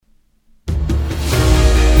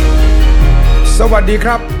สวัสดีค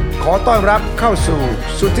รับขอต้อนรับเข้าสู่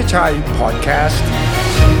Suthichai Podcast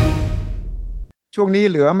ช่วงนี้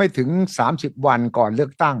เหลือไม่ถึง30วันก่อนเลือ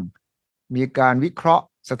กตั้งมีการวิเคราะห์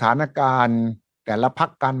สถานการณ์แต่ละพรรค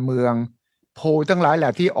การเมืองโพลทั้งหลายแหล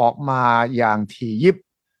ะที่ออกมาอย่างถี่ยิบ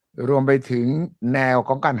รวมไปถึงแนวข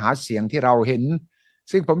องการหาเสียงที่เราเห็น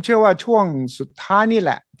ซึ่งผมเชื่อว่าช่วงสุดท้ายนี่แ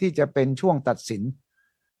หละที่จะเป็นช่วงตัดสิน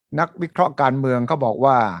นักวิเคราะห์การเมืองเขาบอก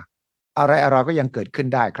ว่าอะไรก็ยังเกิดขึ้น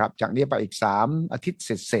ได้ครับจากนี้ไปอีก3 อาทิตย์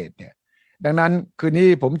เศษเนี่ยดังนั้นคืนนี้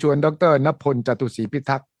ผมชวนดร.ณพล จตุศรีพิ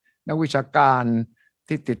ทักษ์นักวิชาการ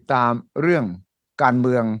ที่ติดตามเรื่องการเ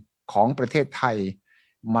มืองของประเทศไทย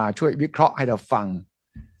มาช่วยวิเคราะห์ให้เราฟัง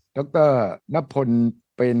ดร.ณพล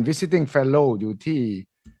เป็น visiting fellow อยู่ที่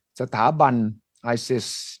สถาบัน ISIS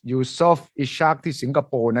Yusof Ishak ที่สิงค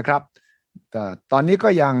โปร์นะครับแต่ตอนนี้ก็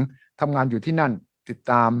ยังทำงานอยู่ที่นั่นติด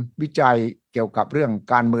ตามวิจัยเกี่ยวกับเรื่อง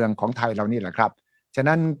การเมืองของไทยเรานี่แหละครับฉะ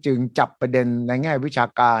นั้นจึงจับประเด็นในแง่วิชา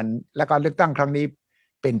การและการเลือกตั้งครั้งนี้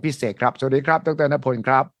เป็นพิเศษครับสวัสดีครับดร.ณพลค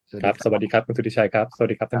รับครับสวัสดีครับคุณสุทธิชัยครับสวัส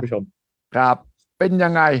ดีครับท่านผู้ชมครับเป็นยั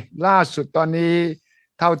งไงล่าสุดตอนนี้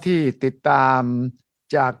เท่าที่ติดตาม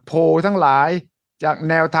จากโพลทั้งหลายจาก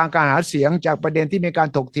แนวทางการหาเสียงจากประเด็นที่มีการ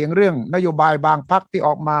ถกเถียงเรื่องนโยบายบางพรรคที่อ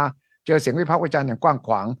อกมาเจอเสียงวิพากษ์วิจารณ์อย่างกว้างข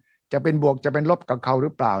วางจะเป็นบวกจะเป็นลบกับเขาหรื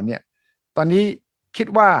อเปล่าเนี่ยตอนนี้คิด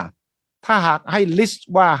ว่าถ้าหากให้ลิสต์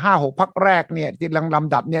ว่า 5-6 พรรคแรกเนี่ยที่ล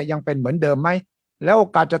ำดับเนี่ยยังเป็นเหมือนเดิมไหมแล้วโอ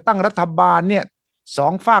กาสจะตั้งรัฐบาลเนี่ย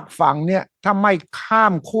2 ฝากฝั่งเนี่ยถ้าไม่ข้า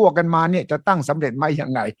มขั้วกันมาเนี่ยจะตั้งสำเร็จไหมยั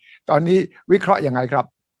งไงตอนนี้วิเคราะห์ยังไงครับ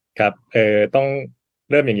ครับต้อง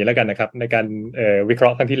เริ่มอย่างนี้แล้วกันนะครับในการวิเครา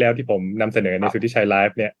ะห์ครั้งที่แล้วที่ผมนำเสนอในสุทธิชัยไล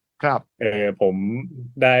ฟ์เนี่ยครับผม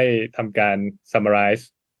ได้ทำการ summarize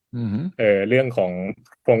เรื่องของ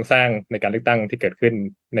โครงสร้างในการเลือกตั้งที่เกิดขึ้น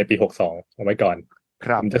ในปี62เอาไว้ก่อน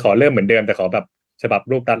ผมจะขอเริ่มเหมือนเดิมแต่ขอแบบฉบับ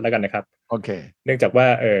รูปตัดแล้วกันนะครับโอเคเนื่องจากว่า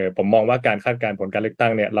ผมมองว่าการคาดการณ์ผลการเลือกตั้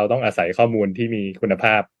งเนี่ยเราต้องอาศัยข้อมูลที่มีคุณภ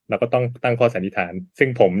าพแล้วก็ต้องตั้งข้อสันนิษฐานซึ่ง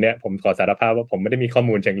ผมขอสารภาพว่าผมไม่ได้มีข้อ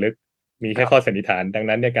มูลเชิงลึกมีแค่ข้อสันนิษฐานดัง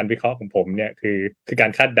นั้นเนี่ยการวิเคราะห์ของผมเนี่ยคือกา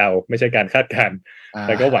รคาดเดาไม่ใช่การคาดการณ์แ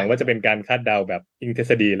ต่ก็หวังว่าจะเป็นการคาดเดาแบบอิงทฤ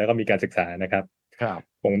ษฎีแล้วก็มีการศึกษานะครับ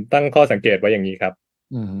ผมตั้งข้อสังเกตไว้อย่างนี้ครับ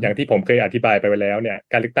อย่างที่ผมเคยอธิบายไปแล้วเนี่ย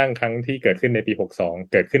การเลือกตั้งครั้งที่เกิดขึ้นในปี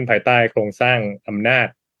62เกิดขึ้นภายใต้โครงสร้างอำนาจ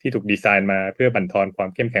ที่ถูกดีไซน์มาเพื่อบั่นทอนความ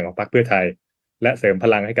เข้มแข็งของพรรคเพื่อไทยและเสริมพ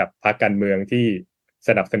ลังให้กับพรรคการเมืองที่ส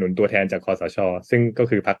นับสนุนตัวแทนจากคสช.ซึ่งก็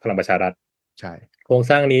คือพรรคพลังประชารัฐใช่โครง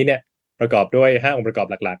สร้างนี้เนี่ยประกอบด้วย5องค์ประกอบ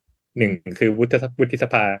หลักๆ1คือวุฒิส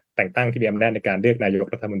ภาแต่งตั้งที่มีอำนาจในการเลือกนายก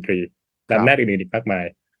รัฐมนตรีและอำนาจอื่นๆอีกมากมาย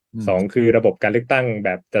2คือระบบการเลือกตั้งแบ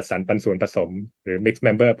บจัดสรรปันส่วนผสมหรือ mixed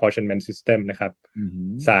member apportionment system นะครับ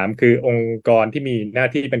3คือองค์กรที่มีหน้า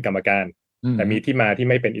ที่เป็นกรรมการแต่มีที่มาที่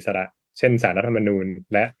ไม่เป็นอิสระเช่นศาลรัฐธรรมนูญ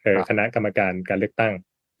และคณะกรรมการการเลือกตั้ง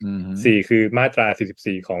4คือมาตรา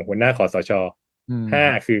44ของหัวหน้าคสช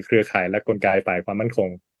5คือเครือข่ายและกลไกฝ่ายความมั่นคง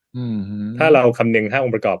ถ้าเราคำนึง5อ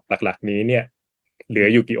งค์ประกอบหลักๆนี้เนี่ยเหลือ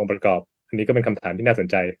อยู่กี่องค์ประกอบอันนี้ก็เป็นคำถามที่น่าสน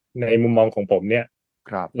ใจในมุมมองของผมเนี่ย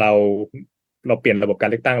เราเปลี่ยนระบบการ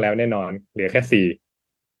เลือกตั้งแล้วแน่นอนเหลือแค่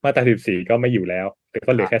4มาตรา44ก็ไม่อยู่แล้ว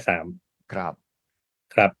ก็เหลือแค่3ครั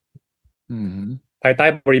บภายใต้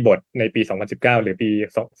บริบทในปี2019หรือปี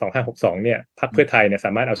2562เนี่ยพรรคเพื่อไทยเนี่ยส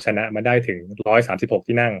ามารถเอาชนะมาได้ถึง136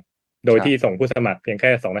ที่นั่งโดยที่ส่งผู้สมัครเพียงแ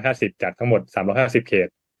ค่250จากทั้งหมด350เขต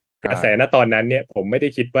กระแสณตอนนั้นเนี่ยผมไม่ได้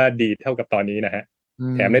คิดว่าดีเท่ากับตอนนี้นะฮะ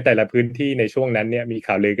แถมในแต่ละพื้นที่ในช่วงนั้นเนี่ยมี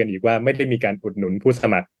ข่าวลือกันอีกว่าไม่ได้มีการอุดหนุนผู้ส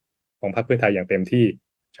มัครของพรรคเพื่อไทยอย่างเต็มที่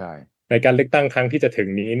ใช่ในการเลือกตั้งครั้งที่จะถึง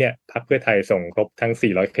นี้เนี่ยพรรคเพื่อไทยส่งครบทั้ง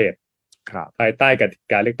400เขตภายใต้กติ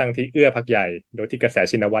กาเลือกตั้งที่เอื้อพรรคใหญ่โดยที่กระแส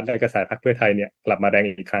ชินวัตรและกระแสพรรคเพื่อไทยเนี่ยกลับมาแรง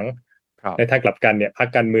อีกครั้งในทางกลับกันเนี่ยพรรค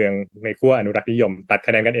การเมืองในขั้วอนุรักษ์นิยมตัดค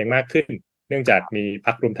ะแนนกันเองมากขึ้นเนื่องจากมีพ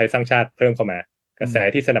รรครวมไทยสร้างชาติเพิ่มเข้ามากระแส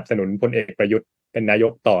ที่สนับสนุนพลเอกประยุทธ์เป็นนาย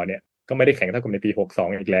กต่อเนี่ยก็ไม่ได้แข็งเท่ากับในปี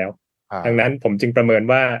62อีกแล้วดังนั้นผมจึงประเมิน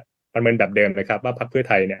แบบเดิมเลยครับว่าพรรคเพื่อ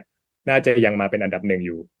ไทยเนี่ยน่าจะยังมาเป็นอันดับ1อ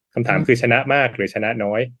ยู่คำถามคือชนะมากหรือชนะ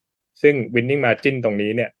น้อยซึ่ง winning margin ตรง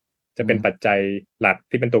นี้เนี่ยจะเป็นปัจจัยหลัก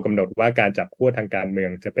ที่เป็นตัวกำหนดว่าการจับขั้วทางการเมือ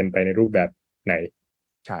งจะเป็นไปในรูปแบบไหน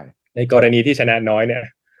ใช่ในกรณีที่ชนะน้อยเนี่ย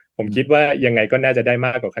ผมคิดว่ายังไงก็น่าจะได้ม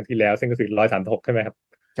ากกว่าครั้งที่แล้วซึ่งก็คือ136ใช่ไหมครับ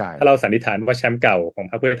ถ้าเราสันนิษฐานว่าแชมป์เก่าของ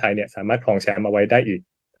พรรคเพื่อไทยเนี่ยสามารถครองแชมป์เอาไว้ได้อีก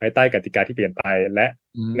ภายใต้กติกาที่เปลี่ยนไปและ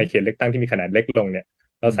ในเขตเลือกตั้งที่มีขนาดเล็กลงเนี่ย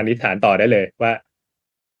เราสันนิษฐานต่อได้เลยว่า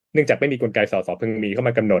เนื่องจากไม่มีกลไกสสพึงมีเข้าม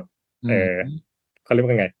ากำหนดเขาเรียกว่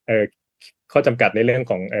าไงข้อจำกัดในเรื่อง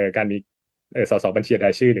ของการมีสสบัญชีร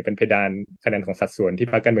ายชื่อหรือเป็นเพดานคะแนนของสัดส่วนที่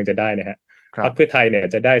พรรคการเมืองจะได้นะฮะพรรคเพื่อไทยเนี่ย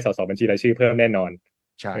จะได้สสบัญชีรายชื่อเพิ่มแน่นอน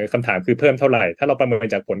คำถามคือเพิ่มเท่าไหร่ถ้าเราประเมิน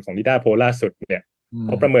จากผลของนิด้าโพลล่าสุดเนี่ยเ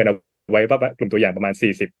ขาประเมินเอาไว้ว่ากลุ่มตัวอย่างประมาณ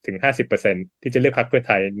 40-50% ที่จะเลือกพรรคเพื่อไ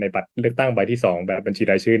ทยในบัตรเลือกตั้งใบที่2แบบบัญชี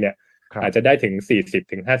รายชื่อเนี่ย อาจจะได้ถึง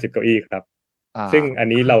40-50เก้าอี้ครับซึ่งอัน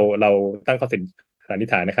นี้เราตั้งข้อสันนิษ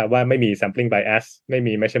ฐานนะครับว่าไม่มี sampling bias ไม่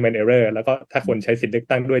มี measurement error แล้วก็ถ้าคนใช้สิทธิเลือก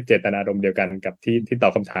ตั้งด้วยเจตนารมณ์เดียวกันกับที่ตอ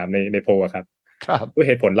บคำถามในโพลครับด้วยเ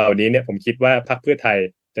หตุผลเหล่านี้เนี่ยผมคิดว่าพรรคเพื่อไทย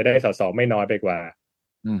จะได้สสไม่น้อยไปกว่า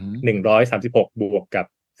136บวกกับ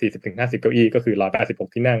40-50เก้าอี้ก็คือ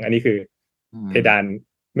186ที่นั่งอันนี้คือเพดาน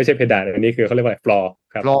ไม่ใช่เพดานอันนี้คือเขาเรียกว่า floor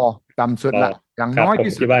ครับ floor ต่ำสุดละอย่างน้อย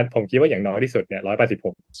ที่สุดผมคิดว่าอย่างน้อยที่สุดเนี่ย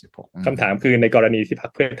186คำถามคือในกรณีที่พรร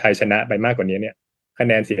คเพื่อไทยชนะไปมากกว่านี้เนี่ยคะแ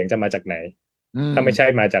นนเสียงจะมาจากไหนถ้าไม่ใช่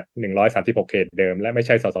มาจาก136เขตเดิมและไม่ใ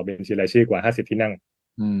ช่สสบัญชีรายชื่อกว่า50ที่นั่ง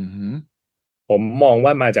ผมมองว่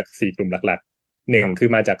ามาจาก4กลุ่มหลักๆ1คือ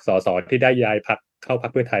มาจากสสที่ได้ย้ายพรรคเข้าพรร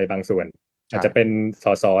คเพื่อไทยบางส่วนอาจจะเป็นส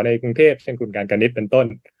สในกรุงเทพเช่นคุณการกนิษฐ์เป็นต้น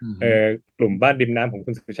กลุ่มบ้านริมน้ำของคุ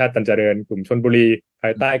ณสุชาติตันเจริญกลุ่มชลบุรีภา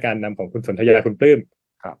ยใต้การนำของคุณสนธยาคุณปลื้ม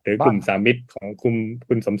หรือกลุ่มสามมิตรของ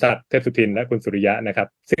คุณสมศักดิ์เทพสุทินและคุณสุริยะนะครับ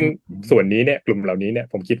ซึ่งส่วนนี้เนี่ยกลุ่มเหล่านี้เนี่ย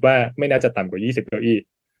ผมคิดว่าไม่น่าจะต่ำกว่า20เก้าอี้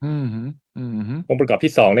องค์ประกอบ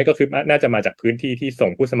ที่2เนี่ยก็คือน่าจะมาจากพื้นที่ที่ส่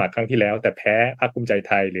งผู้สมัครครั้งที่แล้วแต่แพ้พรรคภูมิใจไ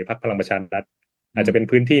ทยหรือพรรคพลังประชารัฐอาจจะเป็น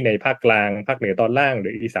พื้นที่ในภาคกลางภาคเหนือตอนล่างหรื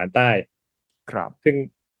ออีสานใต้ครับซึ่ง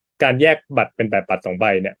การแยกบัตรเป็นแบบบัตร2ใบ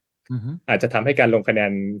เนี่ยอาจจะทำให้การลงคะแน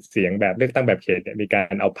นเสียงแบบเลือกตั้งแบบเขตเนี่ยมีกา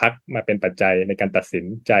รเอาพรรคมาเป็นปัจจัยในการตัดสิน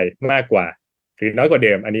ใจมากกว่าหรือน้อยกว่าเ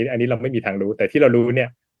ดิมอันนี้เราไม่มีทางรู้แต่ที่เรารู้เนี่ย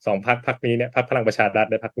2พรรคนี้เนี่ยพรรคพลังประชารัฐ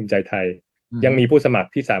และพรรคภูมิใจไทยยังมีผู้สมัคร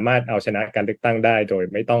ที่สามารถเอาชนะการเลือกตั้งได้โดย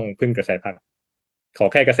ไม่ต้องพึ่งกระแสพรรคขอ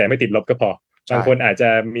แค่กระแสไม่ติดลบก็พอบางคนอาจจะ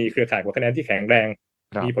มีเครือข่ายหัวคะแนนที่แข็งแรง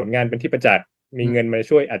มีผลงานเป็นที่ประจักษ์มีเงินมา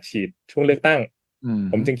ช่วยอัดฉีดช่วงเลือกตั้ง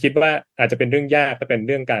ผมจึงคิดว่าอาจจะเป็นเรื่องยากและเป็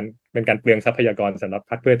นการเปลืองทรัพยากรสำหรับ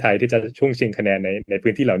พรรคเพื่อไทยที่จะช่วงชิงคะแนนใน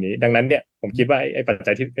พื้นที่เหล่านี้ดังนั้นเนี่ยผมคิดว่าไอ้ปัจ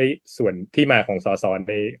จัยที่ส่วนที่มาของสส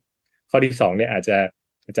ในข้อที่2เนี่ยอาจจะ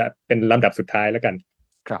เป็นลำดับสุดท้ายแล้วกัน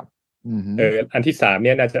ครับอันที่3เ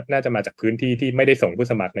นี่ยน่าจะมาจากพื้นที่ที่ไม่ได้ส่งผู้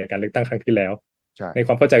สมัครในการเลือกตั้งครั้งที่แล้วในค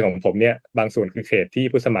วามเข้าใจของผมเนี่ยบางส่วนคือเขตที่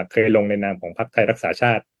ผู้สมัครเคยลงในนามของพรรคไทยรักษาช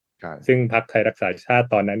าติซึ่งพรรคไทยรักษาชาติ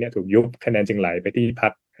ตอนนั้นเนี่ยถูกยุบคะแนนจึงไหลไปที่พรร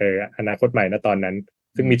คอนาคตใหม่ณตอนนั้น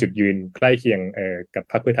ซึ่งมีจุดยืนใกล้เคียงกับ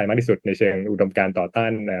พรรคเพื่อไทยมากที่สุดในเชิงอุดมการณ์ต่อต้า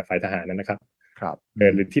นฝ่ายทหารนะครับ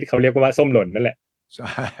หรือที่เขาเรียกว่าส้มหล่นนั่นแหละ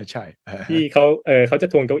ใช่ที่เขาจะ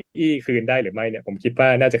ทวงเก้าอี้คืนได้หรือไม่เนี่ยผมคิดว่า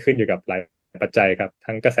น่าจะขึ้นอยู่กับหลายปัจจัยครับ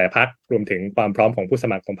ทั้งกระแสพรรครวมถึงความพร้อมของผู้ส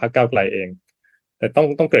มัครของพรรคก้าวไกลเองแต่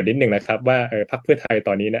ต้องเกริ่นนิดนึงนะครับว่าพรรคเพื่อไทยต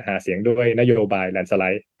อนนี้เนี่ยหาเสียงด้วยนโยบายแลนสไล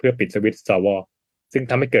ด์เพื่อปิดสวิตช์สวซึ่ง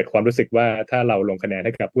ทำให้เกิดความรู้สึกว่าถ้าเราลงคะแนนใ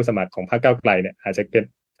ห้กับผู้สมัครของพรรคก้าวไกลเนี่ยอาจจะ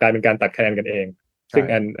กลายเป็นการตัดคะแนนกันเองซึ่ง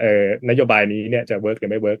นโยบายนี้เนี่ยจะเวิร์กหรือ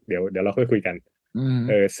ไม่เวิร์กเดี๋ยวเราค่อยคุยกัน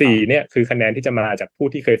4เนี่ยคือคะแนนที่จะมาจากผู้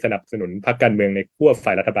ที่เคยสนับสนุนพรรคการเมืองในขั้วฝ่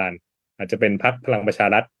ายรัฐบาลอาจจะเป็นพรรคพลังประชา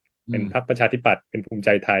รัฐเป็นพรรคประชาธิปัตย์เป็นภูมิใจ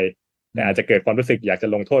ไทยแต่อาจจะเกิดความรู้สึกอยากจะ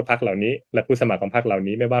ลงโทษพรรคเหล่านี้และผู้สมัครของพรรคเหล่า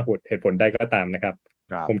นี้ไม่ว่าเหตุผลใดก็ตามนะครับ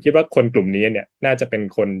ผมคิดว่าคนกลุ่มนี้เนี่ยน่าจะเป็น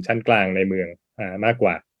คนชั้นกลางในเมืองมากก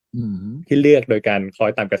ว่าที่เลือกโดยการคล้อ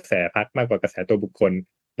ยตามกระแสพรรคมากกว่ากระแสตัวบุคคล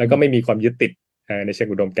แล้วก็ไม่มีความยึดติดในเชิง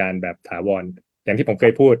อุดมการณ์แบบถาวรอย่างที่ผมเค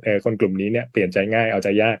ยพูดคนกลุ่มนี้เนี่ยเปลี่ยนใจง่ายเอาใจ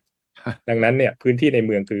ยากดังนั้นเนี่ยพื้นที่ในเ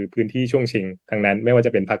มืองคือพื้นที่ช่วงชิงทั้งนั้นไม่ว่าจ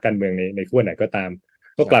ะเป็นพรรคการเมืองในขั้วไหนก็ตาม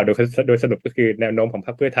ก็กล่าวโดยสรุปก็คือแนวโน้มของพ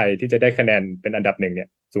รรคเพื่อไทยที่จะได้คะแนนเป็นอันดับ1เนี่ย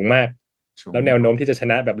สูงมากแล้วแนวโน้มที่จะช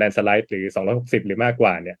นะแบบแลนสไลด์หรือ260หรือมากก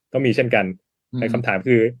ว่าเนี่ยก็มีเช่นกันแต่คำถาม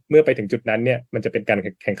คือเมื่อไปถึงจุดนั้นเนี่ยมันจะเป็นการ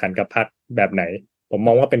แข่งขันกับพรรคแบบไหนผมม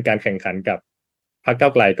องว่าเป็นการแข่งขันกับพรรคก้า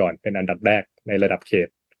วไกลก่อนเป็นอันดับแรกในระดับเขต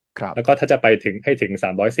แล้วก็ถ้าจะไปถึง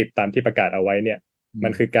310ตามที่ประกาศเอาไว้เนี่ยมั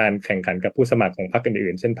นคือการแข่งขันกับผู้สมัครของพรรค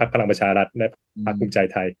อื่นๆเช่นพรรคพลังประชารัฐและพรรคภูมิใจ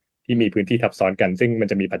ไทยที่มีพื้นที่ทับซ้อนกันซึ่งมัน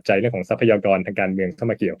จะมีปัจจัยเรื่องของทรัพยากรทางการเมืองเข้า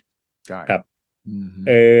มาเกี่ยวครับ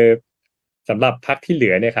สำหรับพรรคที่เหลื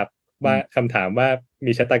อเนี่ยครับว่าคำถามว่า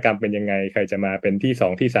มีชะตากรรมเป็นยังไงใครจะมาเป็นที่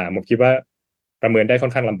2ที่3ผมคิดว่าประเมินได้ค่อ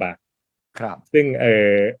นข้างลำบากครับซึ่ง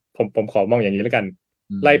ผมขอมองอย่างนี้แล้วกัน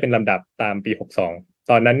ไล่เป็นลำดับตามปี62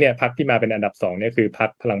ตอนนั้นเนี่ยพรรคที่มาเป็นอันดับ2เนี่ยคือพรรค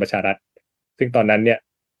พลังประชารัฐซึ่งตอนนี้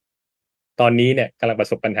เนี่ยกำลังประ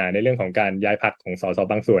สบปัญหาในเรื่องของการย้ายพรรคของสส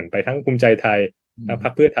บางส่วนไปทั้งภูมิใจไทยพร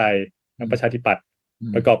รคเพื่อไทยประชาธิปัตย์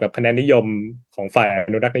ประกอบกับคะแนนนิยมของฝ่ายอ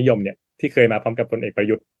นุรักษ์นิยมเนี่ยที่เคยมาพร้อมกับพลเอกประ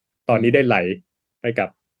ยุทธ์ตอนนี้ได้ไหลไปกับ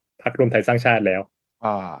พรรครวมไทยสร้างชาติแล้ว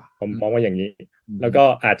ผมมองว่าอย่างนี้แล้วก็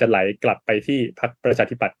อาจจะไหลกลับไปที่พรรคประชา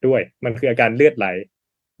ธิปัตย์ด้วยมันคืออาการเลือดไหล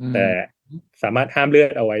แต่สามารถห้ามเลือ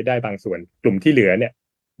ดเอาไว้ได้บางส่วนกลุ่มที่เหลือเนี่ย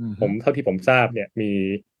ผมเท่าที่ผมทราบเนี่ยมี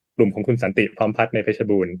กลุ่มของคุณสันติพร้อมพัฒน์ในเพชร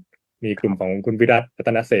บูรณ์มีกลุ่มของคุณวิรัตรัต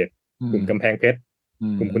นเศรษฐ์กลุ่มกำแพงเพชร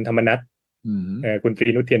กลุ่มคุณธรรมนัสคุณตรี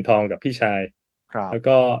นุชเทียนทองกับพี่ชาย แล้ว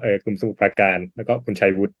ก็กลุ่มสมุทรปราการแล้วก็คุณชั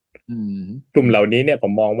ยวุฒิกลุ่มอืมเหล่านี้เนี่ยผ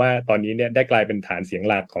มมองว่าตอนนี้เนี่ยได้กลายเป็นฐานเสียง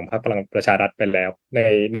หลักของพรรคพลังประชารัฐไปแล้วใ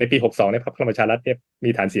นปี62เนี่ยพรรคพลังประชารัฐเนี่ยมี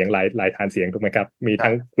ฐานเสียงหลายฐานเสียงถูกไหมครับมี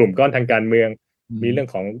ทั้งกลุ่มก้อนทางการเมืองมีเรื่อง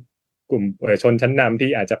ของกลุ่มชนชั้นนำที่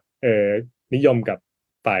อาจจะนิยมกับ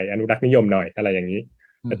ฝ่ายอนุรักษ์นิยมหน่อยอะไรอย่างนี้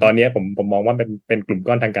แต่ตอนนี้ผมมองว่าเป็นกลุ่ม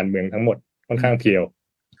ก้อนทางการเมืองทั้งหมดค่อนข้างเพียว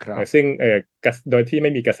ซึ่งโดยที่ไ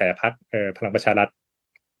ม่มีกระแสพรรคพลังประชารัฐ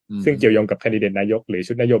ซึ่งเกี่ยวโยงกับแคนดิเดตนายกหรือ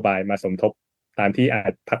ชุดนโยบายมาสมทบตามที่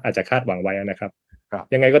พรรคอาจจะคาดหวังไว้นะครับ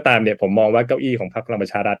ยังไงก็ตามเนี่ยผมมองว่าเก้าอี้ของพรรคพลังปร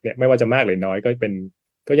ะชารัฐเนี่ยไม่ว่าจะมากหรือน้อยก็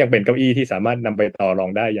ยังเป็นเก้าอี้ที่สามารถนำไปต่อรอ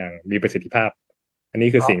งได้อย่างมีประสิทธิภาพอันนี้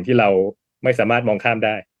คือสิ่งที่เราไม่สามารถมองข้ามไ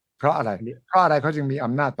ด้เพราะอะไรเขาจึงมีอ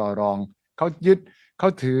ำนาจต่อรองเขา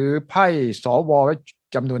ถือไพ่สวไว้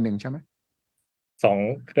จำนวนหนึ่งใช่ไหม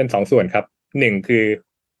เป็นสองส่วนครับหนึ่งคือ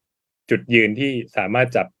จุดยืนที่สามารถ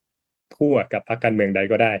จับคู่กับพรรคการเมืองใด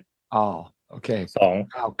ก็ได้โอเคสอง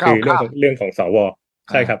คือเรื่องของสว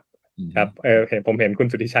ใช่ครับครับผมเห็นคุณ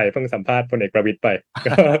สุทธิชัยเพิ่งสัมภาษณ์พลเอกประวิตรไป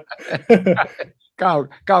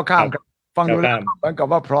ก้าวข้ามครับฟังดูแล้วเหมือนกับ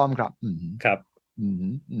ว่าพร้อมครับครับ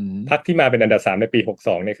พรรคที่มาเป็นอันดับ3ในปี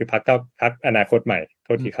62เนี่ยคือพรรคอนาคตใหม่โท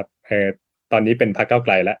ษทีครับตอนนี้เป็นพรรคก้าวไก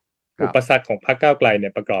ลแล้วอุปสรรคของพรรคก้าวไกลเนี่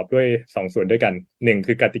ยประกอบด้วย2ส่วนด้วยกัน1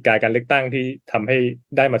คือกติกาการเลือกตั้งที่ทำให้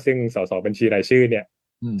ได้มาซึ่งสสบัญชีรายชื่อเนี่ย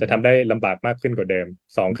จะทำได้ลำบากมากขึ้นกว่าเดิม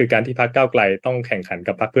2คือการที่พรรคก้าวไกลต้องแข่งขัน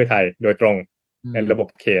กับพรรคเพื่อไทยโดยตรงในระบบ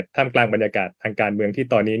เขตท่ามกลางบรรยากาศทางการเมืองที่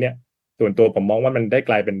ตอนนี้เนี่ยส่วนตัวผมมองว่ามันได้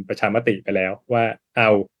กลายเป็นประชามติไปแล้วว่าเอา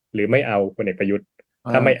หรือไม่เอาพลเอกประยุทธ์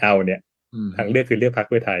ถ้าไม่เอาเนี่ยทางเลือกคือเลือกพรรค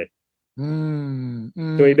เพื่อไทย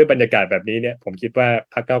ด้วยบรรยากาศแบบนี้เนี่ยผมคิดว่า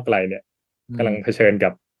พรรคก้าวไกลเนี่ยกำลังเผชิญกั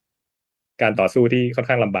บการต่อสู้ที่ค่อน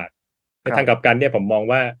ข้างลำบากในทางกลับกันเนี่ยผมมอง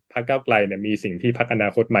ว่าพรรคก้าวไกลเนี่ยมีสิ่งที่พรรคอนา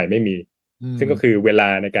คตใหม่ไม่มีซึ่งก็คือเวลา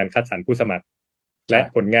ในการคัดสรรผู้สมัครและ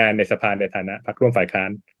ผลงานในสภาในฐานะพรรคร่วมฝ่ายค้าน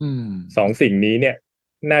2 สิ่งนี้เนี่ย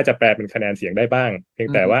น่าจะแปลเป็นคะแนนเสียงได้บ้างเพียง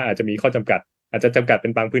แต่ว่าอาจจะมีข้อจำกัดอาจจะจำกัดเป็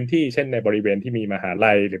นบางพื้นที่เช่นในบริเวณที่มีมหา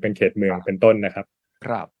ลัยหรือเป็นเขตเมืองเป็นต้นนะครับ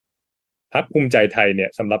พรรคภูมิใจไทยเนี่ย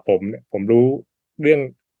สำหรับผมรู้เรื่อง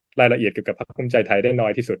รายละเอียดเกี่ยวกับพรรคภูมิใจไทยได้น้อ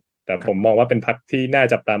ยที่สุดแต่ผมมองว่าเป็นพรรคที่น่า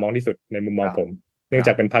จับตามองที่สุดในมุมมองผมเนื่องจ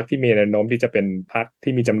ากเป็นพรรคที่มีแนวโน้มที่จะเป็นพรรค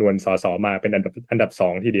ที่มีจำนวนสสมาเป็นอันดับ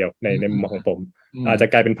2ทีเดียวในมุมมองของผมอาจจะ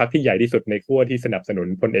กลายเป็นพรรคที่ใหญ่ที่สุดในขั้วที่สนับสนุน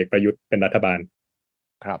พลเอกประยุทธ์เป็นรัฐบาล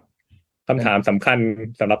ครับคำถามสำคัญ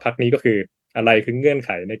สำหรับพรรคนี้ก็คืออะไรคือเงื่อนไข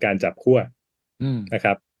ในการจับขั้วนะค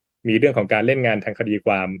รับมีเรื่องของการเล่นงานทางคดีค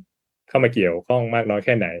วามเข้ามาเกี่ยวข้องมากน้อยแ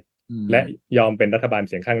ค่ไหนและยอมเป็นรัฐบาลเ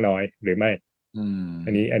สียงข้างน้อยหรือไม่อั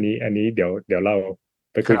นนี้เดี๋ยวเรา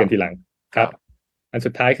ไปคุยกันทีหลังครับอันสุ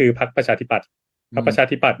ดท้ายคือพรรคประชาธิปัตย์พรรคประชา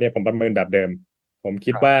ธิปัตย์เนี่ยผมประเมินแบบเดิมผม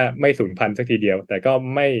คิดว่าไม่สูญพันธุ์สักทีเดียวแต่ก็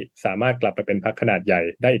ไม่สามารถกลับไปเป็นพรรคขนาดใหญ่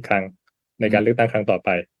ได้อีกครั้งในการเลือกตั้งครั้งต่อไป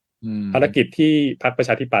ภารกิจที่พรรคประช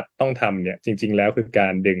าธิปัตย์ต้องทำเนี่ยจริงๆแล้วคือกา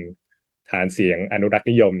รดึงฐานเสียงอนุรักษ์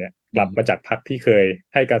นิยมเนี่ยกลับมาจากพรรคที่เคย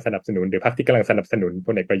ให้การสนับสนุนหรือพรรคที่กำลังสนับสนุนพ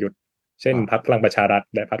ลเอกประยุทธ์เช่นพรรคพลังประชารัฐ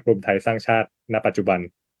และพรรครวมไทยสร้างชาติณปัจจุบัน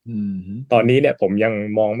ตอนนี้เนี่ยผมยัง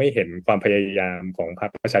มองไม่เห็นความพยายามของพรร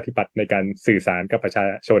คประชาธิปัตย์ในการสื่อสารกับประชา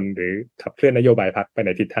ชนหรือขับเคลื่อนนโยบายพรรคไปใน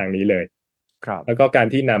ทิศทางนี้เลยแล้วก็การ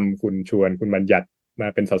ที่นำคุณชวนคุณบัญญัติมา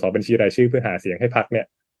เป็นสสบัญชีรายชื่อเพื่อหาเสียงให้พรรคเนี่ย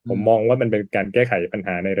ผมมองว่ามันเป็นการแก้ไขปัญห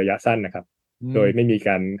าในระยะสั้นนะครับโดยไม่มีก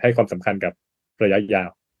ารให้ความสำคัญกับระยะยาว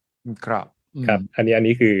ครับอัน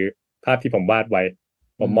นี้คือภาพที่ผมวาดไว้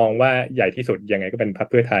ผมมองว่าใหญ่ที่สุดยังไงก็เป็นพรรค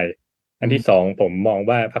เพื่อไทยอันที่2ผมมอง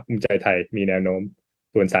ว่าพรรคภูมิใจไทยมีแนวโน้ม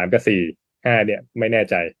ส่วน3กับ4 5เนี่ยไม่แน่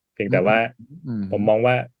ใจเพียงแต่ว่าผมมอง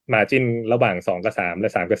ว่ามาจิ้นระหว่าง2กับ3และ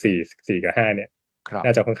3กับ4 4กับ5เนี่ยน่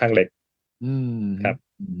าจะค่อนข้างเล็กครับ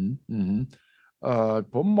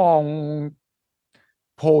ผมมอง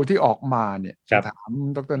โพลที่ออกมาเนี่ยจะถาม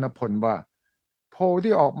ดร.ณพลว่าโพล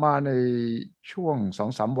ที่ออกมาในช่วง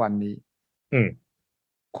 2-3 วันนี้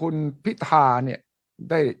คุณพิธาเนี่ย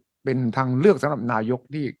ได้เป็นทางเลือกสำหรับนายก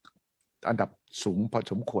ที่อันดับสูงพอ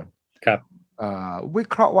สมควรครับวิ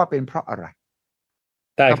เคราะห์ว่าเป็นเพราะอะไร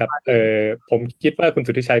ได้ครับผมคิดว่าคุณ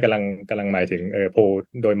สุทธิชัยกำลังหมายถึงโพล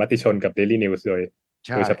โดยมติชนกับ Daily News โ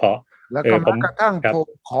ดยเฉพาะแล้วก็แม้กระทั่งโพล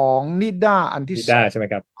ของนิด้าอันที่2ใช่ไหม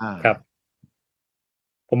ครับครับ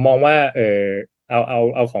ผมมองว่า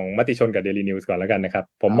เอาของมติชนกับ Daily News ก่อนแล้วกันนะครับ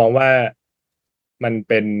ผมมองว่ามัน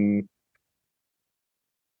เป็น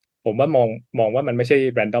ผมว่ามองว่ามันไม่ใช่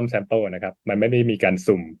random sample นะครับมันไม่ได้มีการ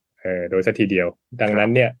สุ่มโดยสักทีเดียวดังนั้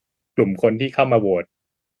นเนี่ยกลุ่มคนที่เข้ามาโหวต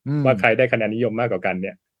ว่าใครได้คะแนนนิยมมากกว่ากันเ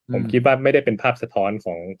นี่ยผมคิดว่าไม่ได้เป็นภาพสะท้อน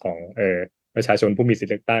ของประชาชนผู้มีสิทธิ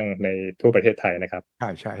เลือกตั้งในทั่วประเทศไทยนะครับ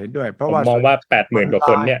ใช่เห็นด้วยเพราะว่าผมมองว่า 80,000 กว่า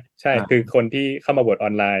คนเนี่ยใช่คือคนที่เข้ามาโหวตออ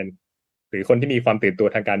นไลน์หรือคนที่มีความตื่นตัว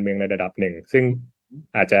ทางการเมืองในระดับหนึ่งซึ่ง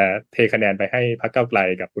อาจจะเทคะแนนไปให้พรรคก้าวไกล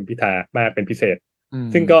กับคุณพิธามากเป็นพิเศษอืม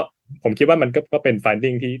ซึ่งก็ผมคิดว่ามันก็เป็น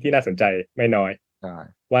finding ที่น่าสนใจไม่น้อย ใช่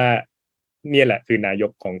ว่าเนี่ยแหละคือนาย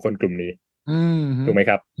กของคนกลุ่มนี้อืมฮึถูกไหม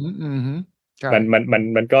ครับอืมอืมฮึใช่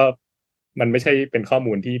มันก็มันไม่ใช่เป็นข้อ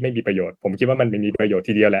มูลที่ไม่มีประโยชน์ผมคิดว่ามันมีประโยชน์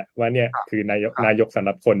ทีเดียวแหละว่าเนี่ยครับคือนายกครับสำห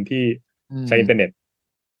รับคนที่อืมใช้อินเทอร์เน็ต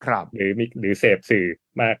ครับหรือเสพสื่อ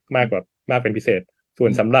มากเป็นพิเศษส่ว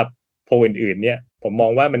อืมนสำหรับโพลอื่นๆเนี่ยผมมอ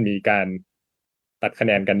งว่ามันมีการตัดคะแ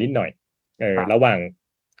นนกันนิดหน่อยครับระหว่าง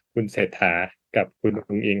คุณเศรษฐากับคุณ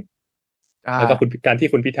อุ๊งอิง แล้วก็อ่าการที่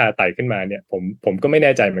คุณพิธาไต่ขึ้นมาเนี่ยผมก็ไม่แ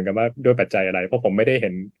น่ใจเหมือนกันว่าด้วยปัจจัยอะไรเพราะผมไม่ได้เห็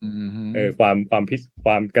นอืมฮึคว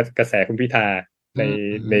ามกระแสคุณพิธาใน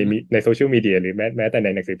อืมในในโซเชียลมีเดียหรือแม้แต่ใน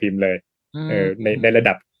หนังสือพิมพ์เลยอืในมระ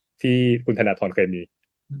ดับที่คุณธนาธรเคยมี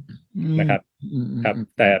อืมนะครับอืมอืมครับอืม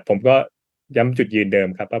แต่ผมก็ย้ำจุดยืนเดิม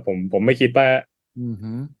ครับว่าผมไม่คิดว่าอืม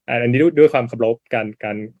ฮึอันนี้ด้วยความเคารพ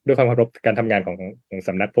ด้วยความเคารพการทำงานของส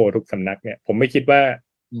ำนักโพลทุกสำนักเนี่ยผมไม่คิดว่า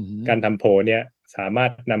อืมฮึการทำโพลเนี่ยสามาร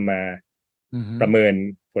ถนำมาอืมฮึประเมิน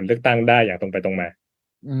ผลเลือกตั้งได้อย่างตรงไปตรงมา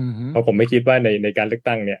อืมฮึเพราะผมไม่คิดว่าในการเลือก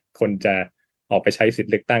ตั้งเนี่ยคนจะออกไปใช้สิท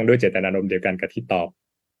ธิ์เลือกตั้งด้วยเจตนารมณ์เดียวกันกับที่ตอบ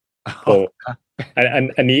โพล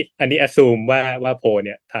อันนี้ assume ว่าโพลเ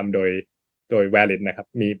นี่ยทำโดย valid นะครับ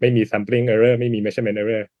ไม่มี sampling error ไม่มี measurement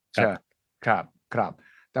error ครัใช่บครับครับ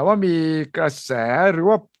แต่ว่ามีกระแสหรือ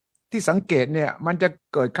ว่าที่สังเกตเนี่ยมันจะ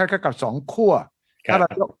เกิดคล้ายๆกับสองขั้วถ้าเรา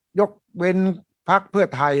ครับยกเว้นพรรคเพื่อ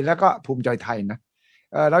ไทยแล้วก็ภูมิใจไทยนะ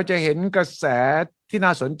เราจะเห็นกระแสที่น่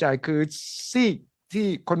าสนใจคือซีกที่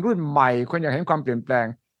คนรุ่นใหม่คนอยากเห็นความเปลี่ยนแปลง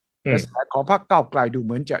กระแสของพรรคก้าวไกลดูเห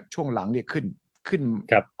มือนจะช่วงหลังเนี่ยขึ้น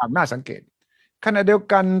ครับตามน่าสังเกตขณะเดียว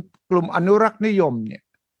กันกลุ่มอนุรักษ์นิยมเนี่ย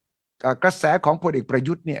กระแสของพลเอกประ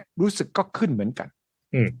ยุทธ์เนี่ยรู้สึกก็ขึ้นเหมือนกัน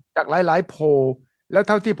อืมจากหลายๆโพลแล้วเ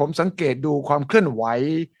ท่าที่ผมสังเกตดูความเคลื่อนไหว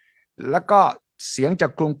แล้วก็เสียงจา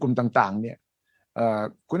กกลุ่มต่างๆเนี่ย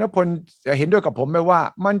คุณณพลจะเห็นด้วยกับผมไหมว่า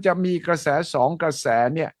มันจะมีกระแสสองกระแส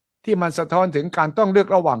เนี่ยที่มันสะท้อนถึงการต้องเลือก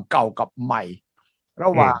ระหว่างเก่ากับใหม่ร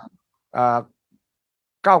ะหว่าง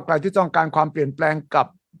ก้าวไกลที่ต้องการความเปลี่ยนแปลงกับ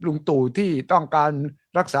ลุงตู่ที่ต้องการ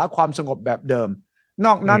รักษาความสงบแบบเดิมน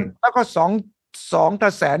อกนั้นแล้วก็สองกร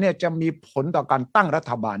ะแสเนี่ยจะมีผลต่อการตั้งรั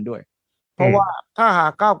ฐบาลด้วย เพราะว่าถ้าหา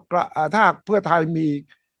กถ้าหากเพื่อไทยมี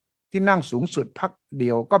ที่นั่งสูงสุดพรรคเดี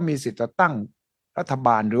ยวก็มีสิทธิ์จะตั้งรัฐบ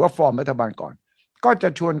าลหรือว่าฟอร์มรัฐบาลก่อน ก็จะ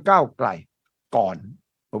ชวนก้าวไกลก่อน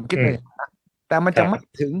ผมคิดว่าอย่างนั้นแต่มันจะไม่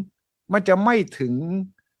ถึง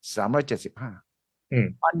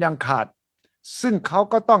375มันยังขาดซึ่งเขา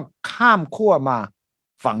ก็ต้องข้ามขั้วมา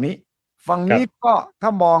ฝั่งนี้ก็ถ้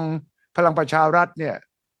ามองพลังประชารัฐเนี่ย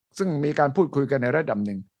ซึ่งมีการพูดคุยกันในระดับห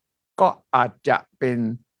นึ่งก็อาจจะเป็น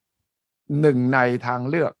หนึ่งในทาง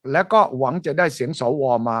เลือกและก็หวังจะได้เสียงสว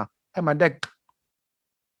มาให้มันได้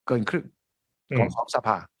เกินครึ่งของสภ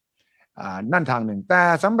านั่นทางหนึ่งแต่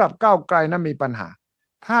สำหรับก้าวไกลนั้นมีปัญหา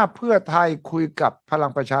ถ้าเพื่อไทยคุยกับพลั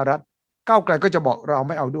งประชารัฐก้าวไกลก็จะบอกเราไ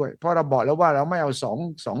ม่เอาด้วยเพราะเราบอกแล้วว่าเราไม่เอาส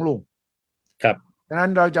องลุงครับดังนั้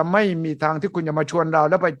นเราจะไม่มีทางที่คุณจะมาชวนเรา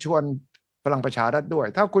แล้วไปชวนพลังประชารัฐด้วย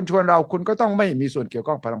ถ้าคุณชวนเราคุณก็ต้องไม่มีส่วนเกี่ยว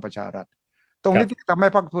ข้องพลังประชารัฐตรงนี้ที่ทำให้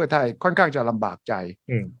พรรคเพื่อไทยค่อนข้างจะลำบากใจ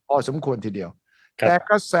พอสมควรทีเดียวแต่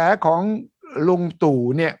กระแสของลุงตู่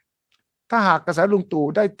เนี่ยถ้าหากกระแสลุงตู่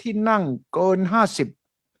ได้ที่นั่งเกิน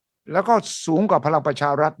50แล้วก็สูงกว่าพลังประชา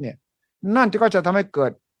รัฐเนี่ยนั่นก็จะทำให้เกิ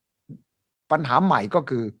ดปัญหาใหม่ก็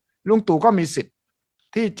คือลุงตู่ก็มีสิทธิ์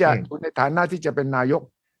ที่จะอยู่ในฐานะที่จะเป็นนายก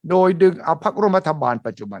โดยดึงเอาพรรคร่วมรัฐบาล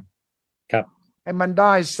ปัจจุบันครับให้มันไ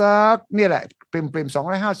ด้สักนี่แหละปริม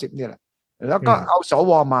250นี่แหละแล้วก็เอาส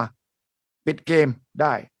วมาปิดเกมไ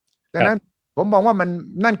ด้ดังนั้นผมมองว่ามัน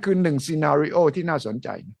นั่นคือหนึ่งซีนาริโอที่น่าสนใจ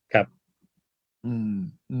ครับ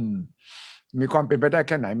มีความเป็นไปได้แ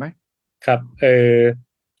ค่ไหนไหมครับ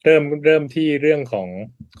เริ่มที่เรื่องขอ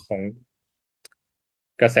ง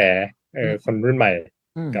กระแสคนรุ่นใหม่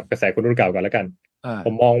กับกระแสคนรุ่นเก่าก่อนแล้วกันผ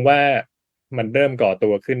มมองว่ามันเริ่มก่อตั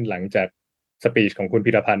วขึ้นหลังจากสปีชของคุณ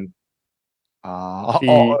พิรพันธ์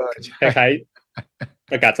ที่คล้าย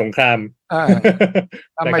ๆประกาศสงคราม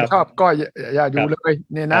ถ้าไม่ชอบก็อย่าดูเลย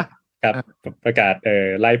เนี่ยนะครับประกาศ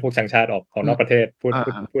ไล่พวกชังชาติออกของนอกประเทศ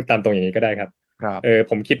พูดตามตรงอย่างนี้ก็ได้ครับ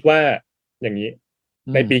ผมคิดว่าอย่างนี้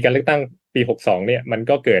ในปีการเลือกตั้งปี62เนี่ยมัน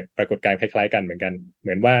ก็เกิดปรากฏการณ์คล้ายๆกันเหมือนกันเห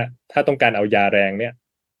มือนว่าถ้าต้องการเอายาแรงเนี่ย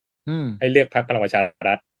ให้เลือกพรรคพลังประชา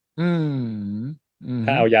รัฐถ้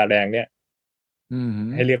าเอายาแรงเนี่ย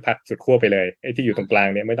ให้เลือกพรรคสุดขั้วไปเลยไอ้ที่อยู่ตรงกลาง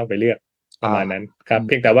เนี่ยไม่ต้องไปเลือกประมาณนั้นครับเ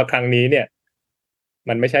พียงแต่ว่าครั้งนี้เนี่ย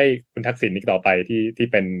มันไม่ใช่คุณทักษิณอีกต่อไปที่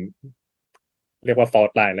เป็นเรียกว่า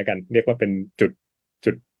fault line แล้วกันเรียกว่าเป็นจุด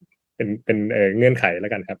เป็นเงื่อนไขแล้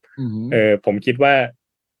วกันครับผมคิดว่า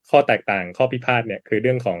ข้อแตกต่างข้อพิพาทเนี่ยคือเ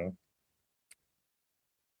รื่องของ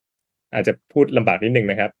อาจจะพูดลำบากนิดนึง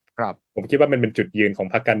นะครับ ครับผมคิดว่ามันเป็นจุดยืนของ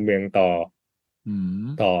พรรคการเมืองต่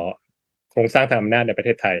อโครงสร้างทางอำนาจในประเท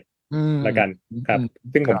ศไทยละกันครับ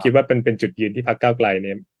ซึ่งผมคิดว่าเป็นจุดยืนที่พรรคก้าวไกลเ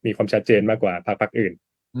นี่ยมีความชัดเจนมากกว่าพรรคอื่น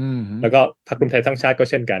แล้วก็พรรครวมไทยสร้างชาติก็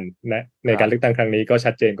เช่นกันนะในการเลือกตั้งครั้งนี้ก็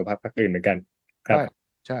ชัดเจนกว่าพรรคอื่นเหมือนกันครับ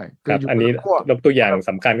ใช่ครับอันนี้ยกตัวอย่าง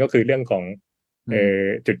สำคัญก็คือเรื่องของ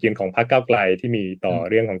จุดยืนของพรรคก้าวไกลที่มีต่อ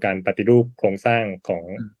เรื่องของการปฏิรูปโครงสร้างของ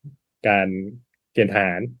การเกณฑ์ทห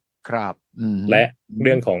ารครับและเ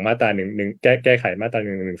รื่องของมาตราแก้ไขมาตรา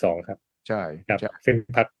112ครับใช่ครับซึ่ง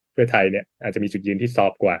พรรคเพื่อไทยเนี่ยอาจจะมีจุดยืนที่ซอ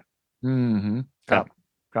ฟกว่าครับ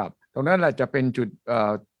ครับตรงนั้นแหละจะเป็นจุด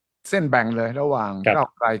เส้นแบ่งเลยระหว่างก้าว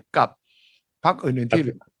ไกลกับพรรคอื่นๆที่เห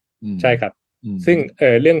ลือใช่ครับซึ่ง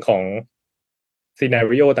เรื่องของซีนา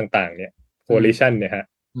ริโอต่างๆเนี่ยโคลิชันเนี่ยฮะ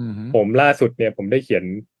ผมล่าสุดเนี่ยผมได้เขียน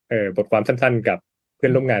บทความสั้นๆกับเพื่อ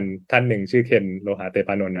นร่วมงานท่านหนึ่งชื่อเคนโลหะเตป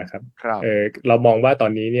านนท์นะครับเรามองว่าตอ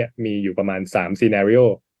นนี้เนี่ยมีอยู่ประมาณ3ซีนาริโอ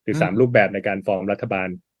หรือ3รูปแบบในการฟอร์มรัฐบาล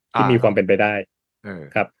ที่มีความเป็นไปได้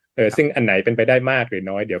ครับซึ่งอันไหนเป็นไปได้มากหรือ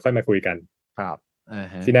น้อยเดี๋ยวค่อยมาคุยกันครับ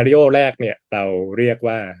ซีนาริโอแรกเนี่ยเราเรียก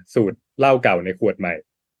ว่าสูตรเหล้าเก่าในขวดใหม่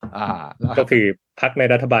ก็คือพรรคใน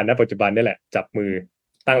รัฐบาลณปัจจุบันนี่แหละจับมือ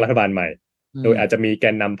ตั้งรัฐบาลใหม่โดยอาจจะมีแก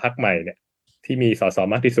นนำพรรคใหม่เนี่ยที่มีส.ส.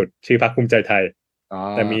มากที่สุดชื่อพรรคภูมิใจไทย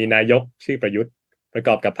แต่มีนายกชื่อประยุทธ์ประก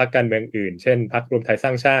อบกับพรรคการเมืองอื่นเช่นพรรครวมไทยสร้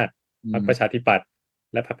างชาติพรรคประชาธิปัตย์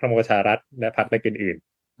และพรรคพลังประชารัฐและพรรคเล็กอื่น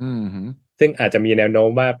ๆซึ่งอาจจะมีแนวโน้ม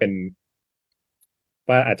ว่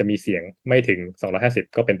าอาจจะมีเสียงไม่ถึง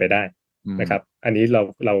250ก็เป็นไปได้นะครับอันนี้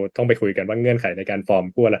เราต้องไปคุยกันว่าเงื่อนไขในการฟอร์ม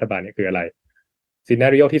ขั้วรัฐบาลนี่คืออะไรซีนา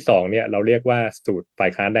ริโอที่2เนี่ยเราเรียกว่าสูตรฝ่า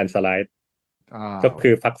ยค้านแลนด์สไลด์ก็คื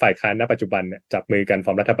อพรรคฝ่ายค้านณปัจจุบันเนี่ยจับมือกันฟ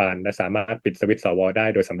อร์มรัฐบาลและสามารถปิดสวิตช์สวได้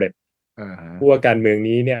โดยสำเร็จขั้วการเมือง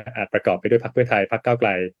นี้เนี่ยอาจประกอบไปด้วยพรรคเพื่อไทยพรรคก้าวไกล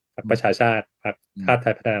พรรคประชาชาติพรรคชาติไท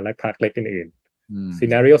ยพัฒนาและพรรคเล็กอื่นๆซี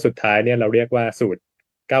นาริโอสุดท้ายเนี่ยเราเรียกว่าสูตร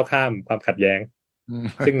ก้าวข้ามความขัดแย้ง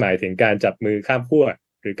ซึ่งหมายถึงการจับมือข้ามขั้ว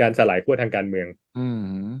หรือการสลายขั้วทางการเมือง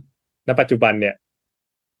ณปัจจุบันเนี่ย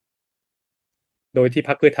โดยที่พ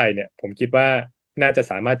รรคเพื่อไทยเนี่ยผมคิดว่าน่าจะ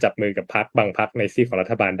สามารถจับมือกับพรรคบางพรรคในซีกของรั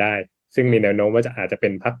ฐบาลได้ซึ่งมีแนวโน้มว่าอาจจะเป็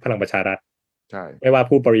นพรรคพลังประชารัฐไม่ว่า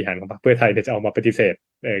ผู้บริหารของพรรคเพื่อไทยจะออกมาปฏิเสธ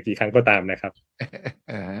กี่ครั้งก็ตามนะครับ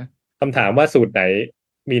คำถามว่าสูตรไหน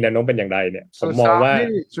มีแนวโน้มเป็นอย่างไรเนี่ยผมมองว่า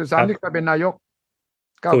สูตร3นี่ก็เป็นนายก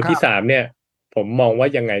สูตรที่3เนี่ยผมมองว่า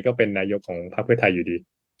ยังไงก็เป็นนายกของพรรคเพื่อไทยอยู่ดี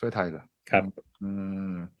เพื่อไทยเหรอครับ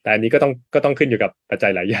แต่อันนี้ก็ต้องขึ้นอยู่กับปัจจั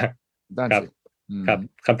ยหลายอย่างครับ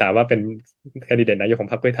คำถามว่าเป็นแคนดิเดตนายกของ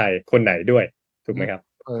พรรคเพื่อไทยคนไหนด้วยถูกไหมครับ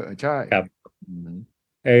ใช่ครับ